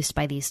be used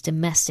by these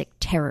domestic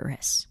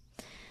terrorists.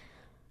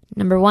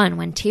 Number 1,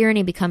 when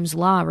tyranny becomes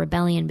law,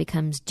 rebellion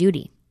becomes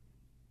duty,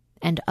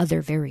 and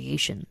other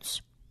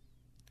variations.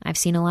 I've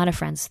seen a lot of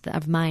friends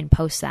of mine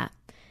post that,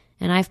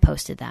 and I've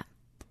posted that.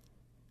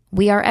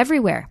 We are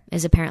everywhere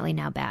is apparently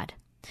now bad.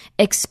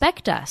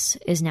 Expect us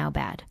is now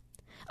bad.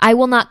 I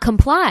will not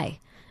comply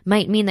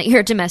might mean that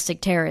you're a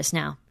domestic terrorist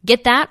now.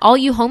 Get that? All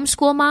you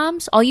homeschool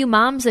moms, all you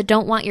moms that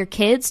don't want your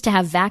kids to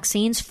have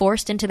vaccines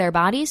forced into their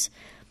bodies,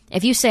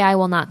 if you say I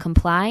will not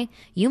comply,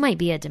 you might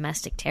be a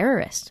domestic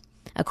terrorist,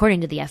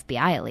 according to the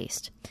FBI at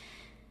least.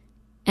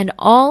 And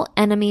all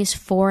enemies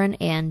foreign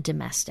and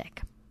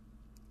domestic.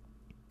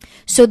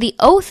 So the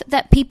oath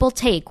that people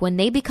take when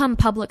they become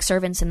public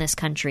servants in this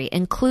country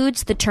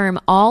includes the term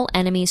all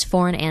enemies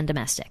foreign and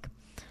domestic.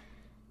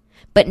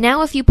 But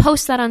now if you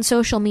post that on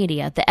social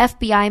media, the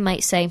FBI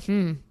might say,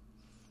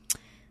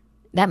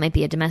 that might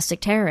be a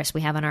domestic terrorist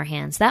we have on our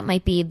hands. That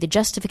might be the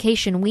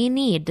justification we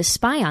need to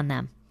spy on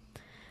them.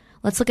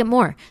 Let's look at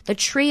more. The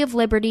tree of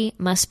liberty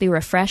must be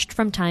refreshed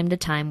from time to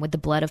time with the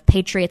blood of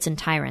patriots and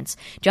tyrants.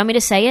 Do you want me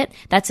to say it?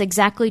 That's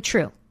exactly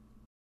true.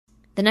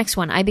 The next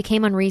one, I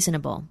became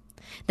unreasonable.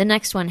 The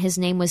next one, his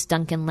name was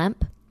Duncan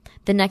Lemp.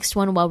 The next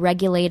one,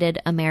 well-regulated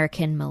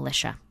American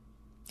militia.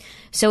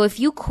 So if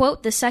you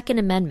quote the Second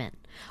Amendment,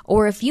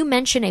 or if you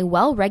mention a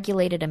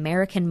well-regulated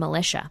American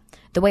militia,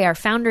 the way our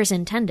founders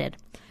intended,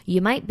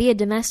 you might be a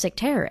domestic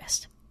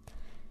terrorist.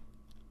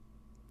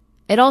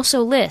 It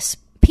also lists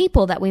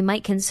people that we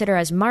might consider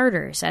as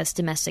martyrs as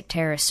domestic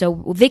terrorists. So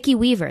Vicki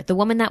Weaver, the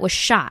woman that was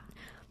shot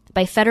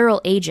by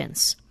federal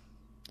agents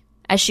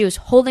as she was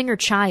holding her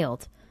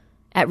child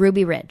at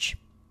Ruby Ridge.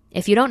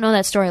 If you don't know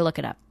that story, look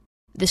it up.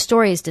 The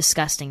story is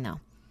disgusting,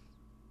 though.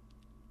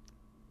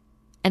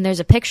 And there's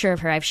a picture of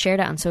her. I've shared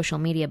it on social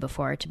media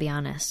before, to be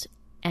honest.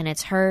 And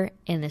it's her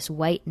in this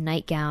white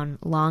nightgown,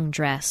 long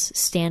dress,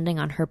 standing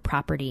on her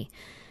property.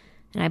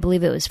 And I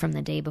believe it was from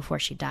the day before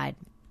she died,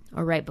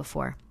 or right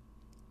before.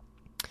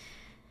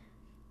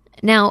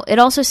 Now, it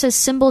also says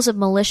symbols of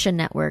militia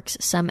networks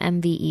some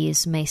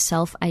MVEs may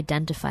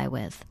self-identify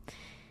with.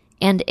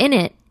 And in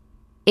it,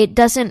 it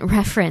doesn't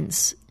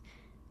reference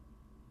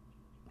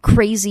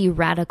crazy,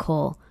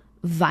 radical,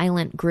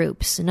 violent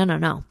groups.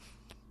 No.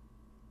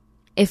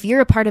 If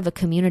you're a part of a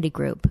community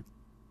group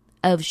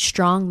of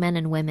strong men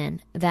and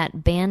women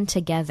that band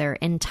together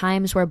in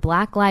times where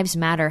Black Lives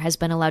Matter has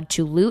been allowed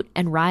to loot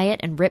and riot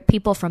and rip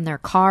people from their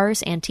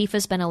cars,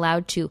 Antifa's been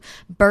allowed to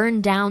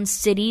burn down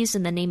cities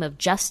in the name of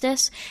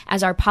justice,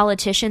 as our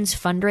politicians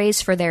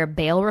fundraise for their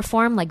bail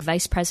reform, like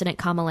Vice President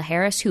Kamala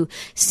Harris, who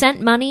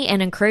sent money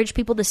and encouraged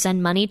people to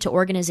send money to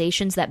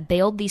organizations that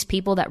bailed these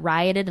people that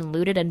rioted and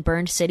looted and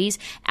burned cities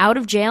out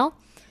of jail.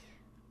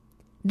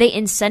 They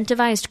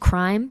incentivized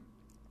crime.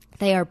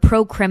 They are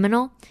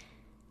pro-criminal.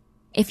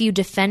 If you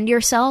defend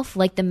yourself,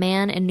 like the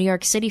man in New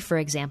York City, for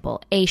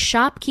example, a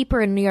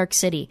shopkeeper in New York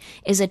City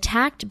is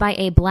attacked by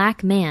a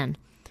black man.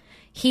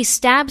 He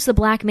stabs the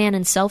black man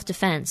in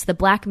self-defense. The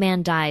black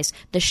man dies.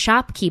 The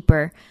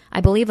shopkeeper, I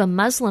believe a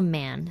Muslim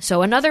man,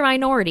 so another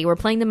minority, we're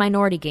playing the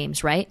minority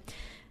games, right?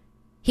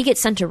 He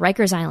gets sent to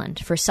Rikers Island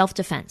for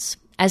self-defense,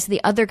 as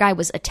the other guy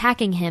was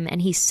attacking him,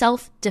 and he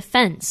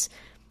defends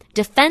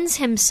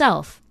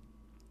himself.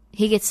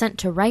 He gets sent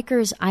to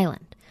Rikers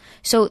Island.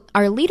 So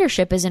our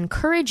leadership is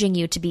encouraging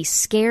you to be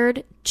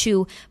scared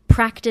to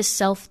practice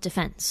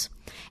self-defense.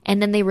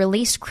 And then they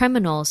release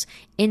criminals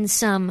in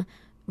some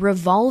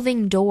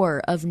revolving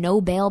door of no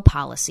bail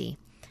policy.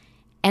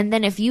 And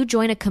then if you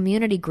join a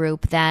community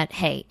group that,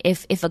 hey,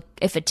 if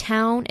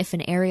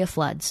an area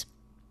floods,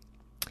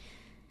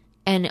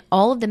 and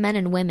all of the men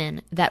and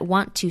women that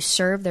want to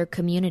serve their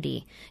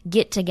community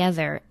get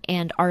together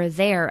and are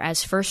there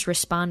as first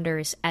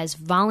responders, as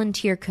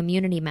volunteer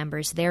community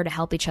members there to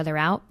help each other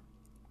out,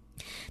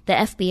 the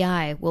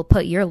FBI will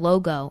put your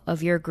logo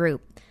of your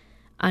group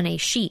on a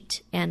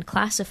sheet and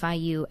classify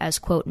you as,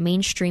 quote,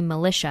 mainstream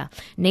militia,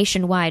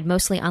 nationwide,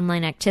 mostly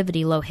online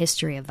activity, low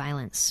history of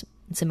violence.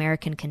 It's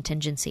American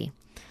contingency.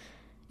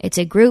 It's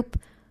a group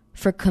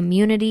for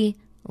community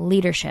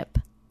leadership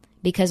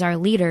because our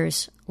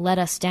leaders let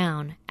us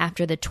down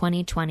after the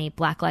 2020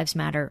 Black Lives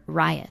Matter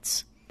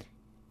riots,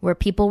 where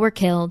people were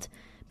killed,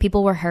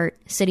 people were hurt,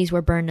 cities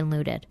were burned and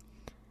looted.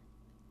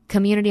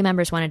 Community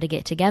members wanted to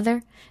get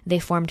together. They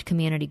formed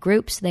community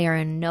groups. They are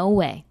in no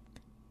way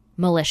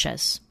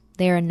militias.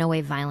 They are in no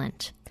way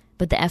violent.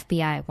 But the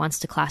FBI wants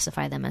to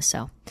classify them as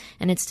so.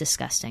 And it's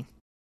disgusting.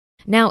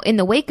 Now, in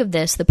the wake of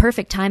this, the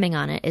perfect timing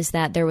on it is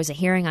that there was a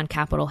hearing on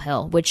Capitol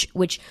Hill, which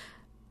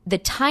the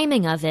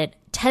timing of it,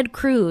 Ted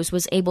Cruz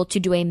was able to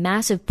do a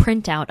massive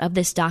printout of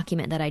this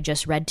document that I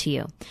just read to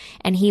you.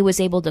 And he was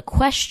able to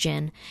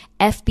question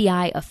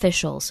FBI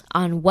officials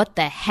on what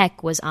the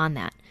heck was on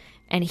that.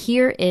 And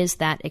here is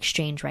that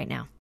exchange right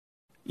now.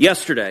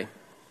 Yesterday,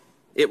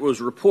 it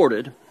was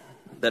reported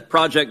that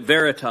Project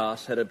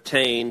Veritas had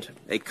obtained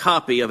a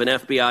copy of an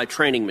FBI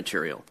training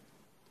material,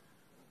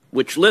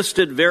 which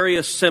listed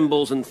various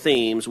symbols and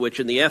themes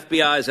which, in the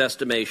FBI's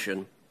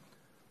estimation,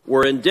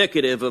 were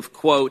indicative of,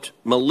 quote,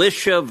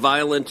 militia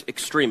violent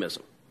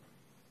extremism.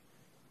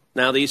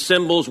 Now, these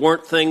symbols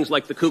weren't things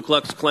like the Ku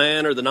Klux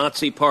Klan or the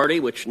Nazi Party,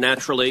 which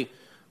naturally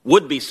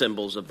would be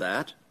symbols of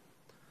that.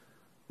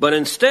 But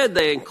instead,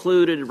 they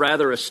included,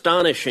 rather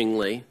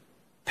astonishingly,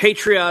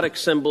 patriotic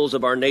symbols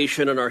of our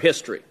nation and our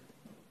history.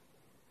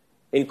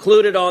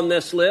 Included on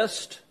this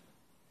list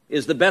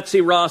is the Betsy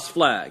Ross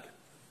flag.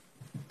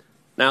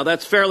 Now,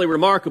 that's fairly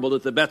remarkable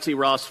that the Betsy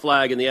Ross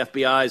flag in the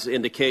FBI's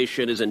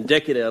indication is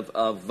indicative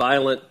of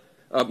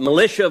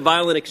militia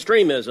violent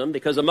extremism,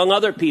 because among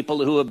other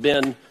people who have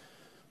been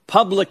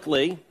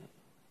publicly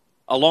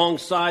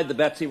alongside the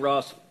Betsy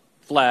Ross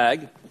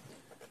flag,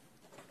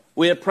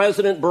 we have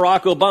President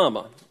Barack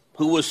Obama,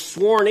 who was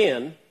sworn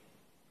in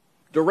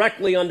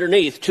directly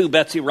underneath two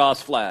Betsy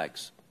Ross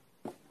flags.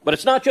 But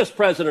it's not just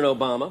President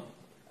Obama.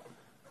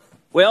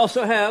 We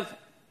also have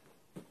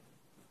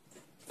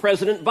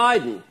President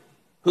Biden,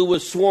 who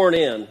was sworn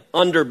in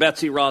under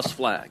Betsy Ross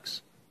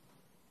flags.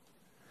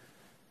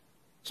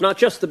 It's not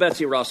just the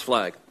Betsy Ross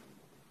flag.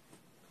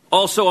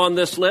 Also on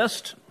this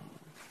list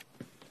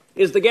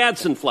is the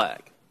Gadsden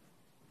flag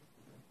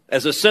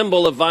as a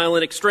symbol of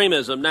violent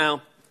extremism.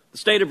 Now, the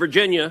state of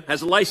Virginia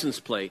has a license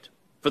plate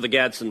for the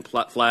Gadsden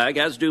flag,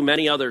 as do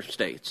many other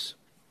states.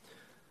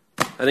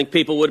 I think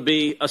people would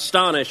be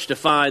astonished to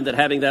find that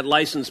having that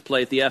license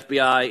plate, the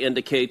FBI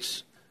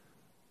indicates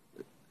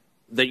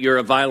that you're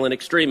a violent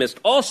extremist.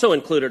 Also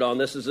included on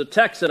this is a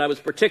text that I was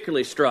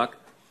particularly struck,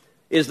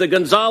 is the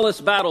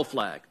Gonzales battle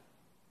flag.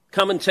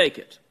 Come and take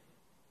it.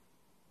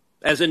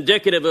 As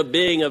indicative of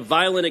being a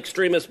violent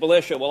extremist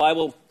militia. Well, I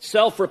will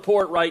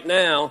self-report right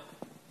now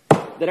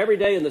that every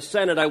day in the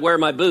Senate I wear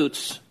my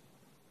boots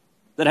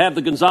that have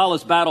the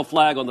Gonzales battle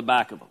flag on the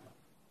back of them.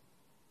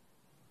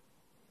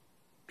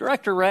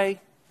 Director Wray,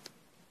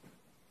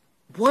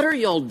 what are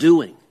y'all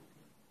doing?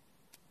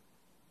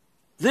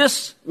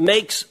 This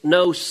makes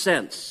no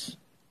sense.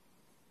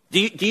 Do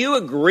you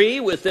agree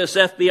with this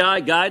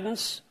FBI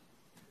guidance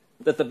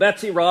that the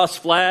Betsy Ross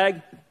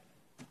flag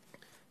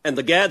and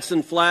the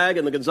Gadsden flag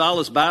and the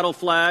Gonzales battle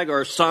flag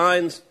are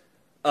signs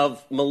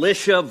of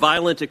militia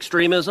violent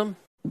extremism?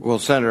 Well,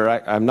 Senator,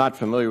 I'm not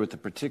familiar with the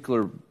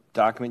particular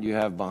document you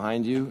have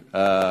behind you,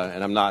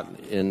 and I'm not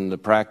in the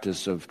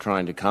practice of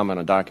trying to comment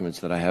on documents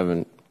that I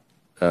haven't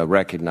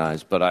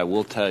recognized. But I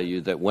will tell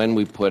you that when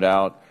we put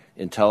out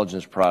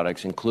intelligence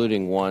products,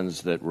 including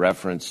ones that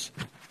reference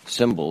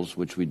symbols,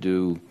 which we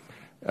do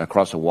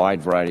across a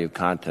wide variety of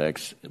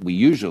contexts, we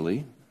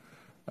usually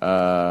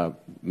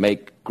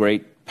take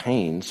great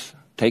pains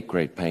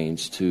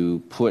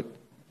to put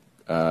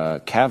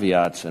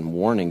caveats and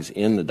warnings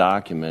in the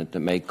document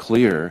that make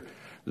clear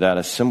that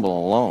a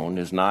symbol alone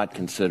is not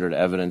considered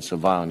evidence of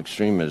violent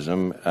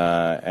extremism,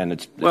 and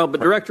it's but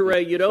Director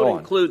Wray, you don't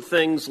include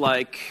things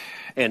like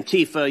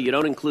Antifa, you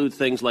don't include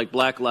things like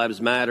Black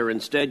Lives Matter.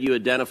 Instead, you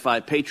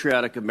identify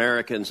patriotic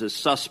Americans as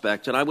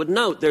suspects, and I would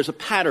note there's a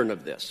pattern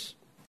of this.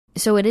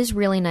 So it is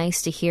really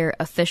nice to hear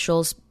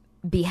officials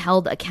be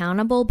held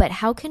accountable, but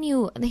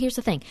here's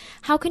the thing,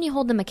 how can you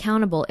hold them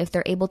accountable if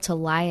they're able to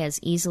lie as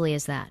easily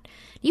as that?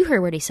 You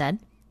heard what he said.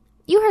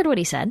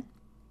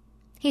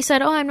 He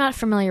said, I'm not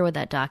familiar with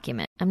that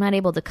document. I'm not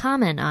able to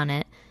comment on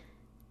it.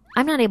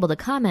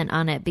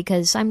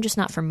 Because I'm just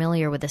not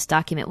familiar with this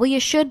document. Well, you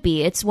should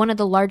be. It's one of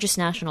the largest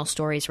national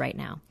stories right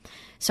now.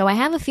 So I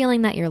have a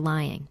feeling that you're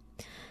lying.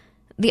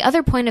 The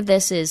other point of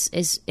this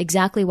is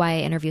exactly why I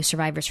interview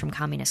survivors from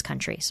communist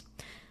countries.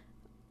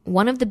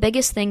 One of the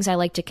biggest things I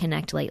like to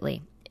connect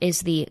lately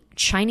is the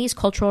Chinese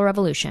Cultural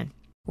Revolution,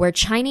 where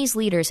Chinese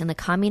leaders in the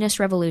Communist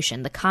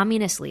Revolution, the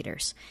communist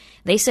leaders,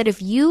 they said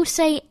if you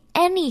say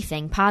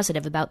anything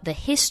positive about the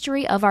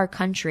history of our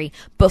country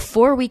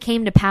before we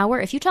came to power,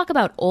 if you talk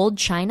about old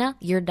China,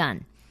 you're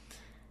done.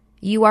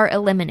 You are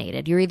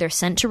eliminated. You're either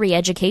sent to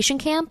re-education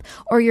camp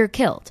or you're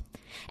killed.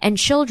 And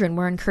children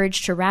were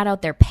encouraged to rat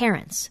out their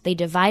parents. They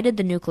divided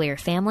the nuclear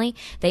family.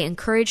 They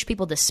encouraged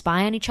people to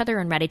spy on each other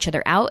and rat each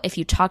other out. If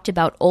you talked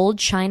about old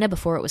China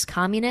before it was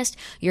communist,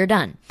 you're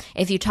done.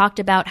 If you talked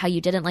about how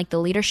you didn't like the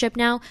leadership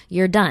now,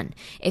 you're done.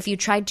 If you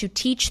tried to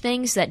teach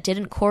things that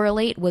didn't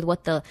correlate with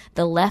what the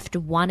left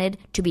wanted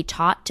to be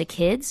taught to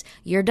kids,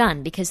 you're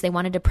done, because they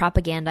wanted to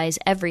propagandize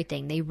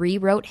everything. They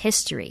rewrote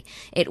history.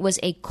 It was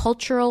a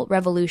cultural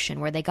revolution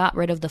where they got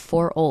rid of the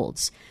four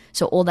olds.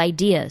 So old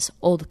ideas,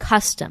 old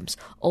customs,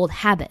 old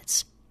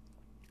habits.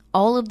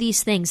 All of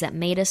these things that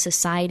made a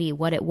society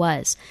what it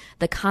was,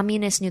 the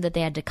communists knew that they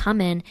had to come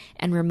in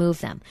and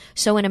remove them.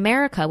 So in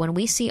America, when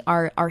we see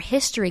our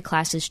history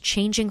classes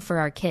changing for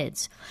our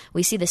kids,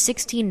 we see the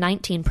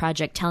 1619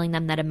 Project telling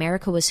them that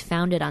America was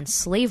founded on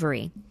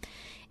slavery,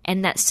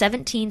 and that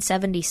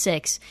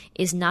 1776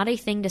 is not a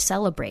thing to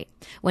celebrate.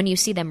 When you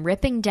see them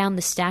ripping down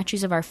the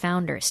statues of our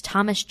founders,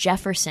 Thomas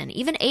Jefferson,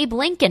 even Abe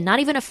Lincoln, not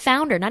even a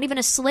founder, not even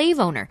a slave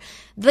owner.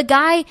 The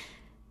guy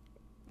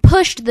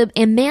pushed the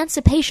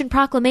Emancipation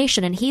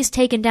Proclamation, and he's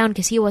taken down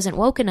because he wasn't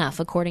woke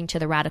enough, according to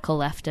the radical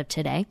left of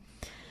today.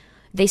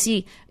 They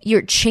see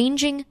you're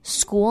changing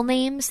school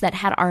names that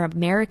had our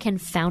American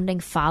founding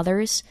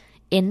fathers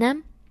in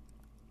them,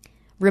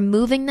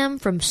 removing them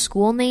from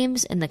school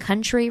names in the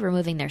country,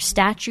 removing their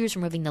statues,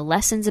 removing the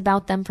lessons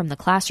about them from the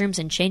classrooms,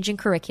 and changing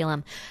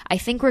curriculum. I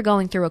think we're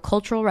going through a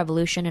cultural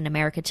revolution in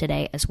America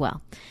today as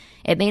well.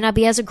 It may not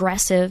be as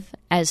aggressive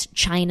as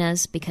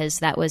China's, because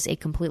that was a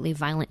completely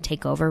violent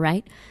takeover,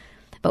 right?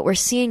 But we're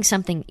seeing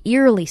something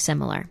eerily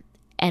similar.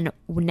 And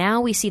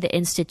now we see the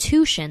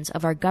institutions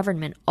of our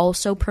government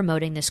also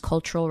promoting this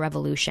cultural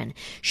revolution.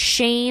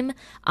 Shame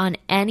on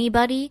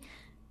anybody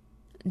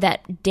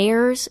that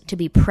dares to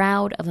be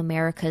proud of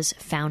America's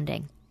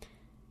founding.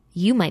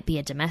 You might be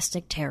a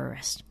domestic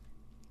terrorist.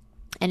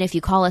 And if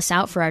you call us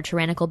out for our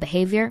tyrannical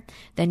behavior,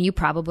 then you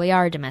probably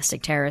are a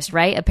domestic terrorist,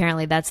 right?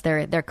 Apparently that's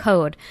their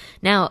code.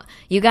 Now,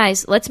 you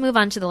guys, let's move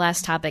on to the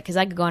last topic, because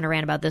I could go on a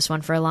rant about this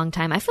one for a long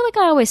time. I feel like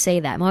I always say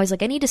that. I'm always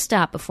like, I need to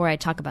stop before I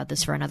talk about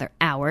this for another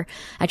hour.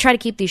 I try to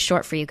keep these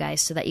short for you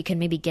guys so that you can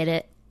maybe get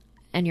it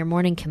in your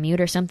morning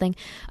commute or something.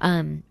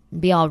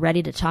 Be all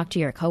ready to talk to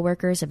your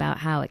coworkers about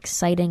how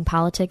exciting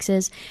politics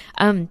is.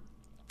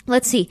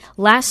 Let's see.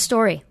 Last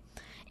story.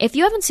 If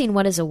you haven't seen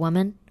What is a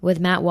Woman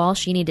with Matt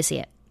Walsh, you need to see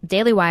it.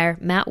 Daily Wire,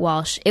 Matt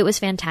Walsh. It was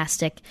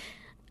fantastic.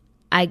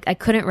 I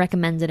couldn't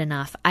recommend it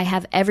enough. I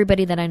have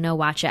everybody that I know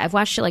watch it. I've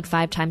watched it like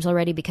 5 times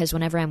already, because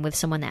whenever I'm with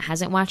someone that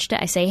hasn't watched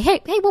it, I say, hey,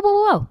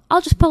 whoa,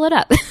 I'll just pull it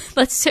up.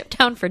 Let's sit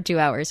down for 2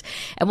 hours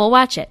and we'll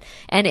watch it.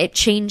 And it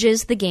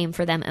changes the game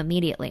for them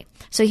immediately.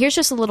 So here's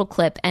just a little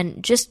clip.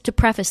 And just to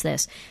preface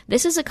this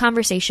is a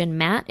conversation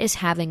Matt is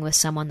having with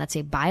someone that's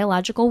a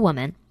biological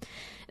woman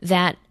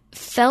that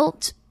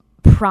felt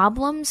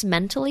problems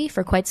mentally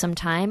for quite some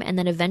time, and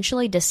then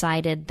eventually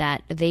decided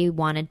that they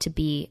wanted to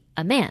be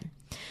a man.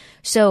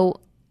 So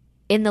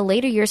in the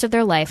later years of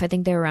their life, I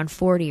think they're around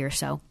 40 or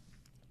so,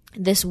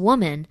 this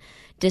woman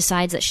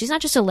decides that she's not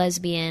just a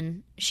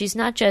lesbian, she's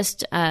not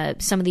just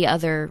some of the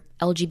other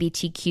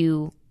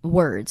LGBTQ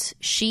words,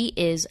 she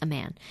is a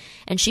man.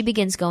 And she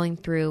begins going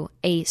through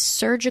a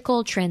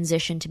surgical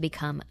transition to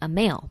become a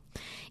male.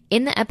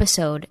 In the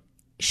episode,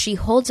 she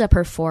holds up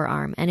her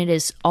forearm, and it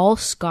is all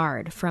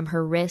scarred from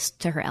her wrist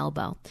to her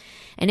elbow.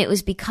 And it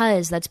was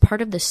because that's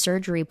part of the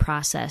surgery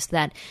process,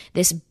 that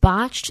this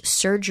botched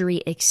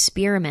surgery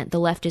experiment the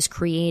left has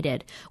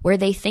created, where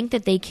they think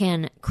that they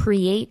can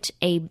create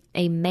a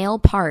male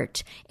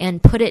part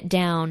and put it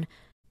down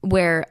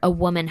where a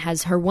woman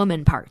has her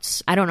woman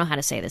parts. I don't know how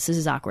to say this. This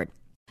is awkward.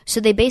 So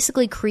they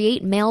basically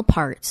create male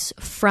parts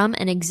from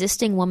an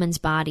existing woman's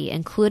body,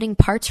 including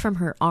parts from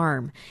her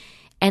arm,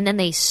 and then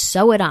they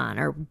sew it on,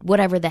 or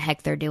whatever the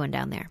heck they're doing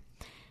down there.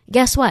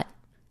 Guess what?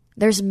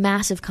 There's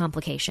massive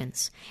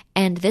complications.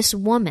 And this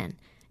woman,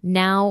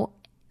 now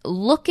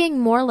looking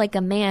more like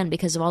a man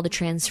because of all the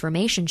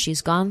transformation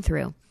she's gone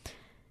through,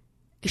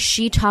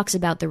 she talks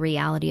about the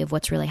reality of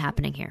what's really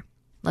happening here.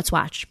 Let's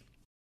watch.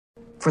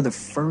 For the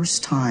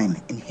first time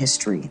in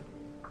history,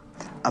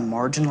 a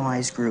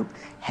marginalized group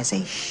has a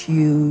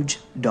huge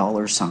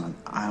dollar sign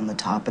on the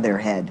top of their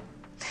head.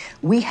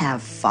 We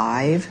have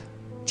 5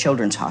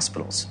 children's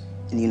hospitals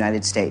in the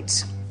United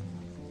States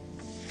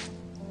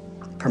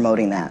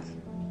promoting that.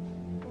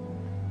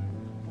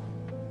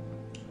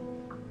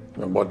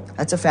 What?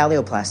 That's a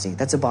phalloplasty.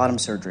 That's a bottom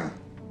surgery.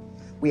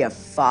 We have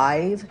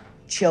 5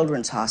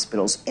 children's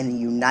hospitals in the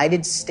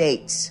United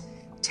States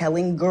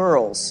telling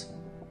girls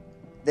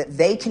that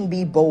they can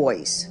be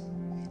boys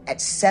at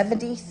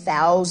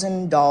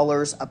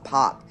 $70,000 a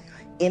pop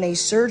in a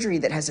surgery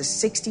that has a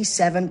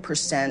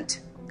 67%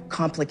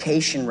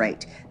 complication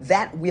rate.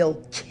 That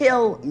will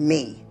kill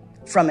me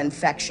from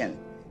infection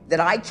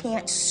that I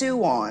can't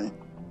sue on.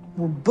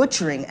 We're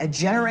butchering a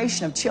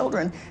generation of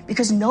children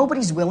because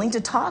nobody's willing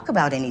to talk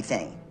about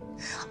anything.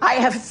 I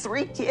have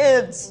 3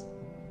 kids.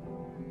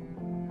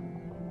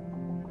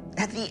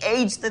 At the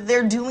age that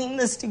they're doing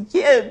this to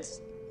kids,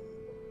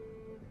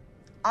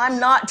 I'm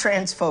not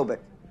transphobic.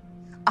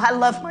 I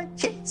love my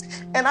kids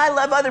And I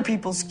love other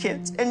people's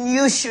kids, and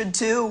you should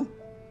too.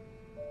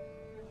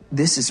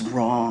 This is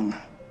wrong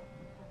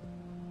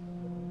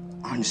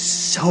on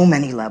so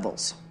many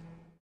levels.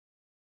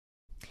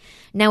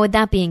 Now, with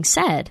that being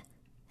said,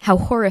 how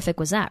horrific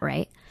was that,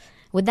 right?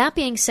 With that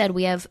being said,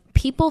 we have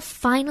people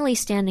finally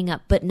standing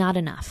up, but not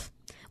enough.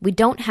 We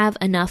don't have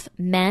enough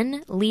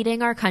men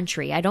leading our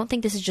country. I don't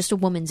think this is just a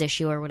woman's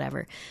issue or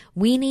whatever.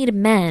 We need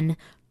men,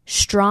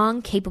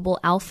 strong, capable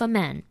alpha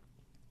men,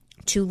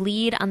 to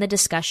lead on the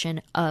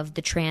discussion of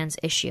the trans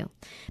issue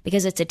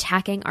because it's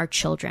attacking our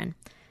children.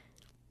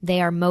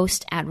 They are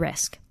most at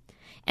risk.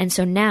 And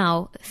so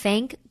now,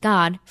 thank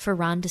God for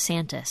Ron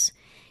DeSantis.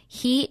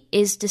 He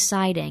is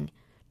deciding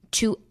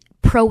to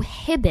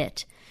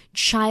prohibit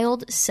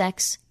child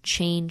sex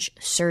change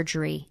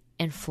surgery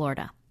in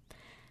Florida.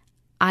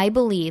 I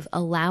believe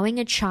allowing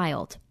a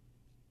child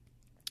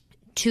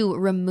to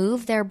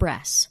remove their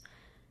breasts,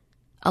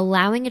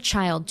 allowing a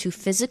child to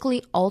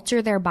physically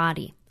alter their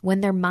body when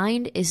their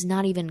mind is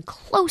not even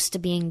close to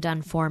being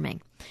done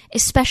forming,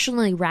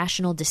 especially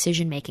rational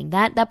decision making,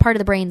 that part of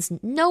the brain's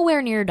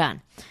nowhere near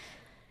done.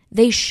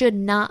 They should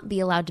not be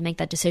allowed to make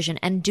that decision.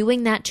 And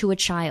doing that to a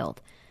child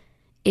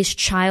is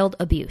child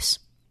abuse.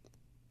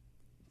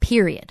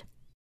 Period.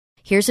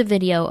 Here's a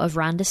video of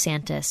Ron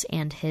DeSantis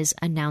and his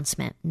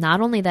announcement.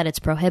 Not only that it's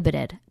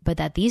prohibited, but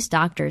that these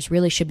doctors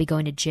really should be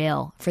going to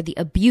jail for the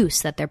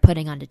abuse that they're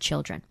putting onto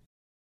children.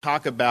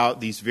 Talk about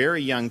these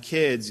very young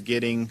kids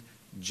getting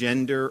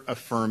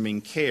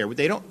gender-affirming care. What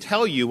they don't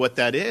tell you what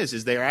that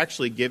is they're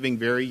actually giving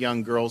very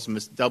young girls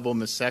double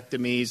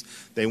mastectomies.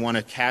 They want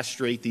to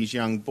castrate these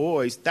young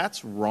boys.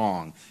 That's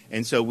wrong.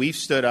 And so we've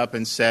stood up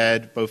and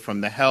said, both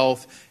from the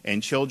health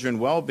and children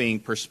well-being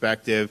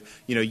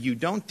perspective, you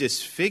don't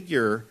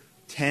disfigure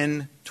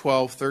 10,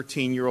 12,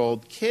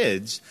 13-year-old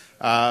kids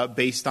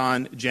based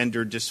on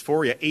gender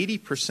dysphoria.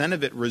 80%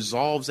 of it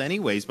resolves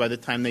anyways by the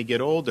time they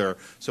get older.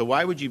 So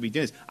why would you be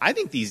doing this? I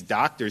think these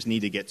doctors need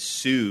to get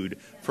sued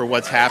for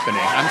what's happening.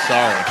 I'm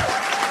sorry.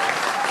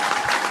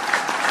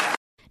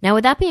 Now,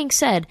 with that being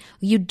said,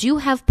 you do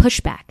have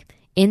pushback,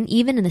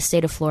 even in the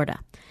state of Florida.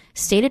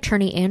 State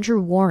Attorney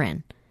Andrew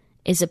Warren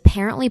is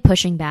apparently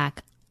pushing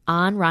back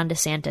on Ron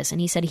DeSantis,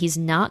 and he said he's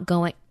not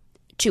going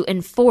to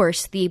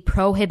enforce the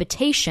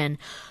prohibition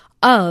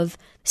of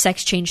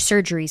sex change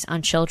surgeries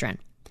on children.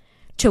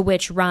 To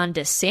which Ron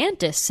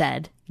DeSantis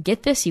said,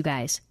 get this, you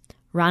guys.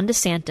 Ron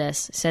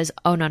DeSantis says,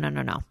 oh,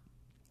 no.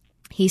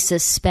 He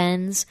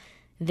suspends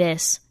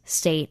this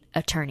state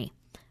attorney.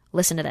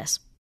 Listen to this.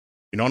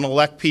 You don't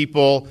elect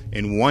people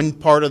in one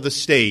part of the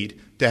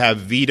state to have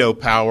veto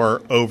power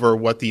over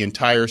what the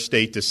entire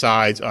state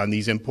decides on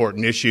these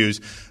important issues.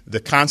 The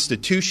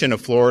Constitution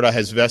of Florida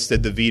has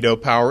vested the veto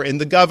power in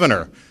the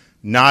governor,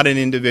 not in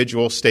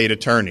individual state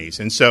attorneys.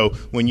 And so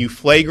when you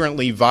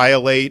flagrantly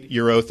violate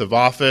your oath of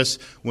office,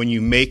 when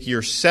you make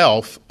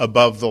yourself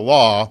above the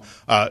law,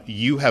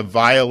 you have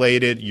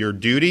violated your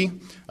duty,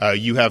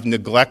 you have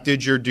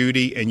neglected your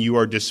duty, and you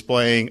are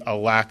displaying a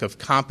lack of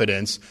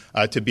competence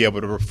to be able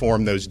to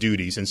perform those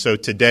duties. And so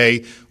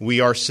today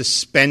we are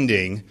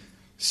suspending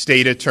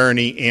State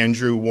Attorney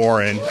Andrew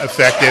Warren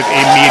effective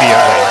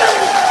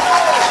immediately.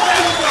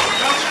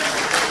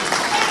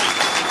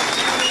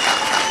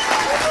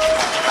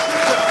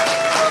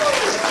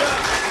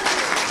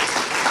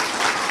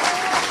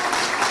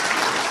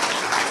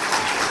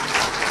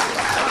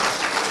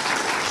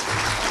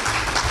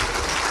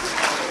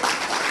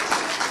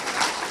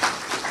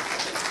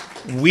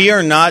 We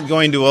are not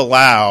going to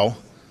allow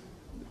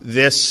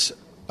this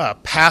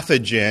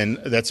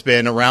pathogen that's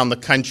been around the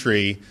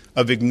country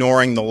of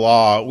ignoring the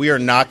law. We are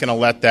not going to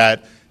let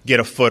that get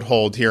a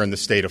foothold here in the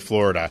state of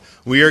Florida.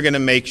 We are going to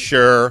make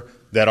sure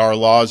that our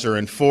laws are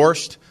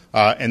enforced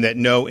and that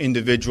no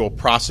individual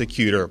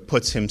prosecutor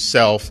puts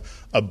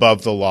himself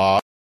above the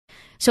law.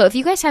 So if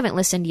you guys haven't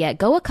listened yet,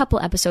 go a couple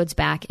episodes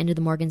back into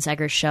the Morgan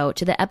Zegers Show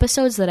to the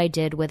episodes that I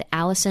did with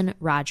Allison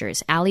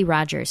Rogers, Allie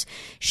Rogers.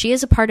 She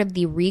is a part of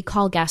the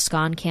Recall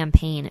Gascon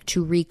campaign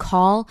to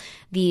recall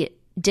the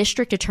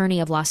district attorney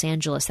of Los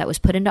Angeles that was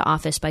put into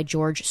office by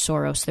George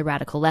Soros, the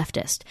radical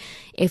leftist.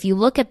 If you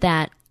look at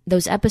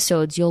those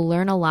episodes, you'll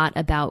learn a lot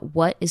about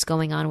what is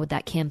going on with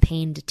that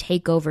campaign to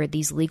take over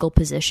these legal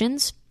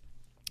positions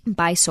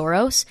by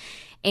Soros.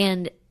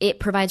 And it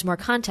provides more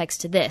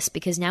context to this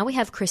because now we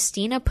have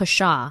Christina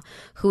Pashaw,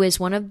 who is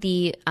one of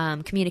the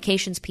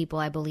communications people,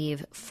 I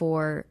believe,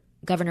 for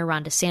Governor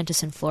Ron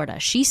DeSantis in Florida.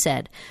 She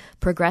said,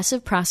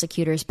 progressive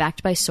prosecutors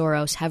backed by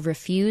Soros have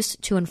refused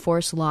to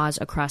enforce laws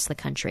across the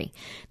country.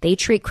 They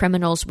treat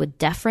criminals with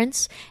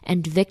deference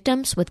and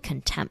victims with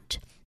contempt.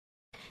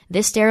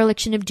 This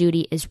dereliction of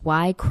duty is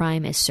why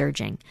crime is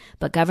surging.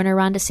 But Governor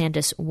Ron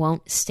DeSantis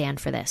won't stand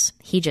for this.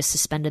 He just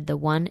suspended the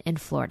one in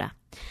Florida.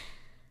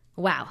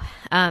 Wow.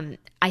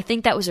 I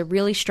think that was a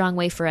really strong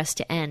way for us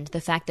to end.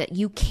 The fact that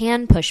you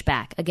can push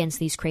back against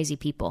these crazy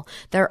people.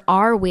 There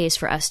are ways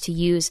for us to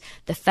use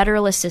the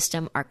federalist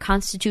system, our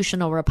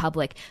constitutional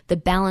republic, the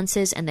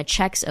balances and the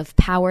checks of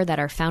power that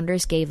our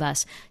founders gave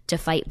us to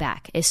fight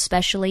back,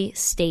 especially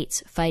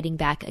states fighting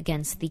back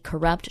against the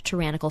corrupt,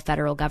 tyrannical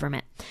federal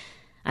government.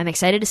 I'm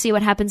excited to see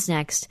what happens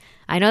next.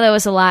 I know that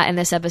was a lot in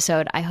this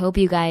episode. I hope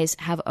you guys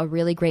have a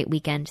really great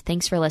weekend.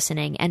 Thanks for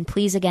listening. And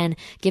please, again,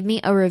 give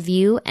me a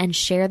review and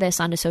share this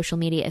onto social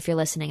media if you're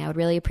listening. I would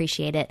really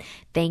appreciate it.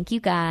 Thank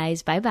you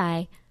guys.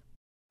 Bye-bye.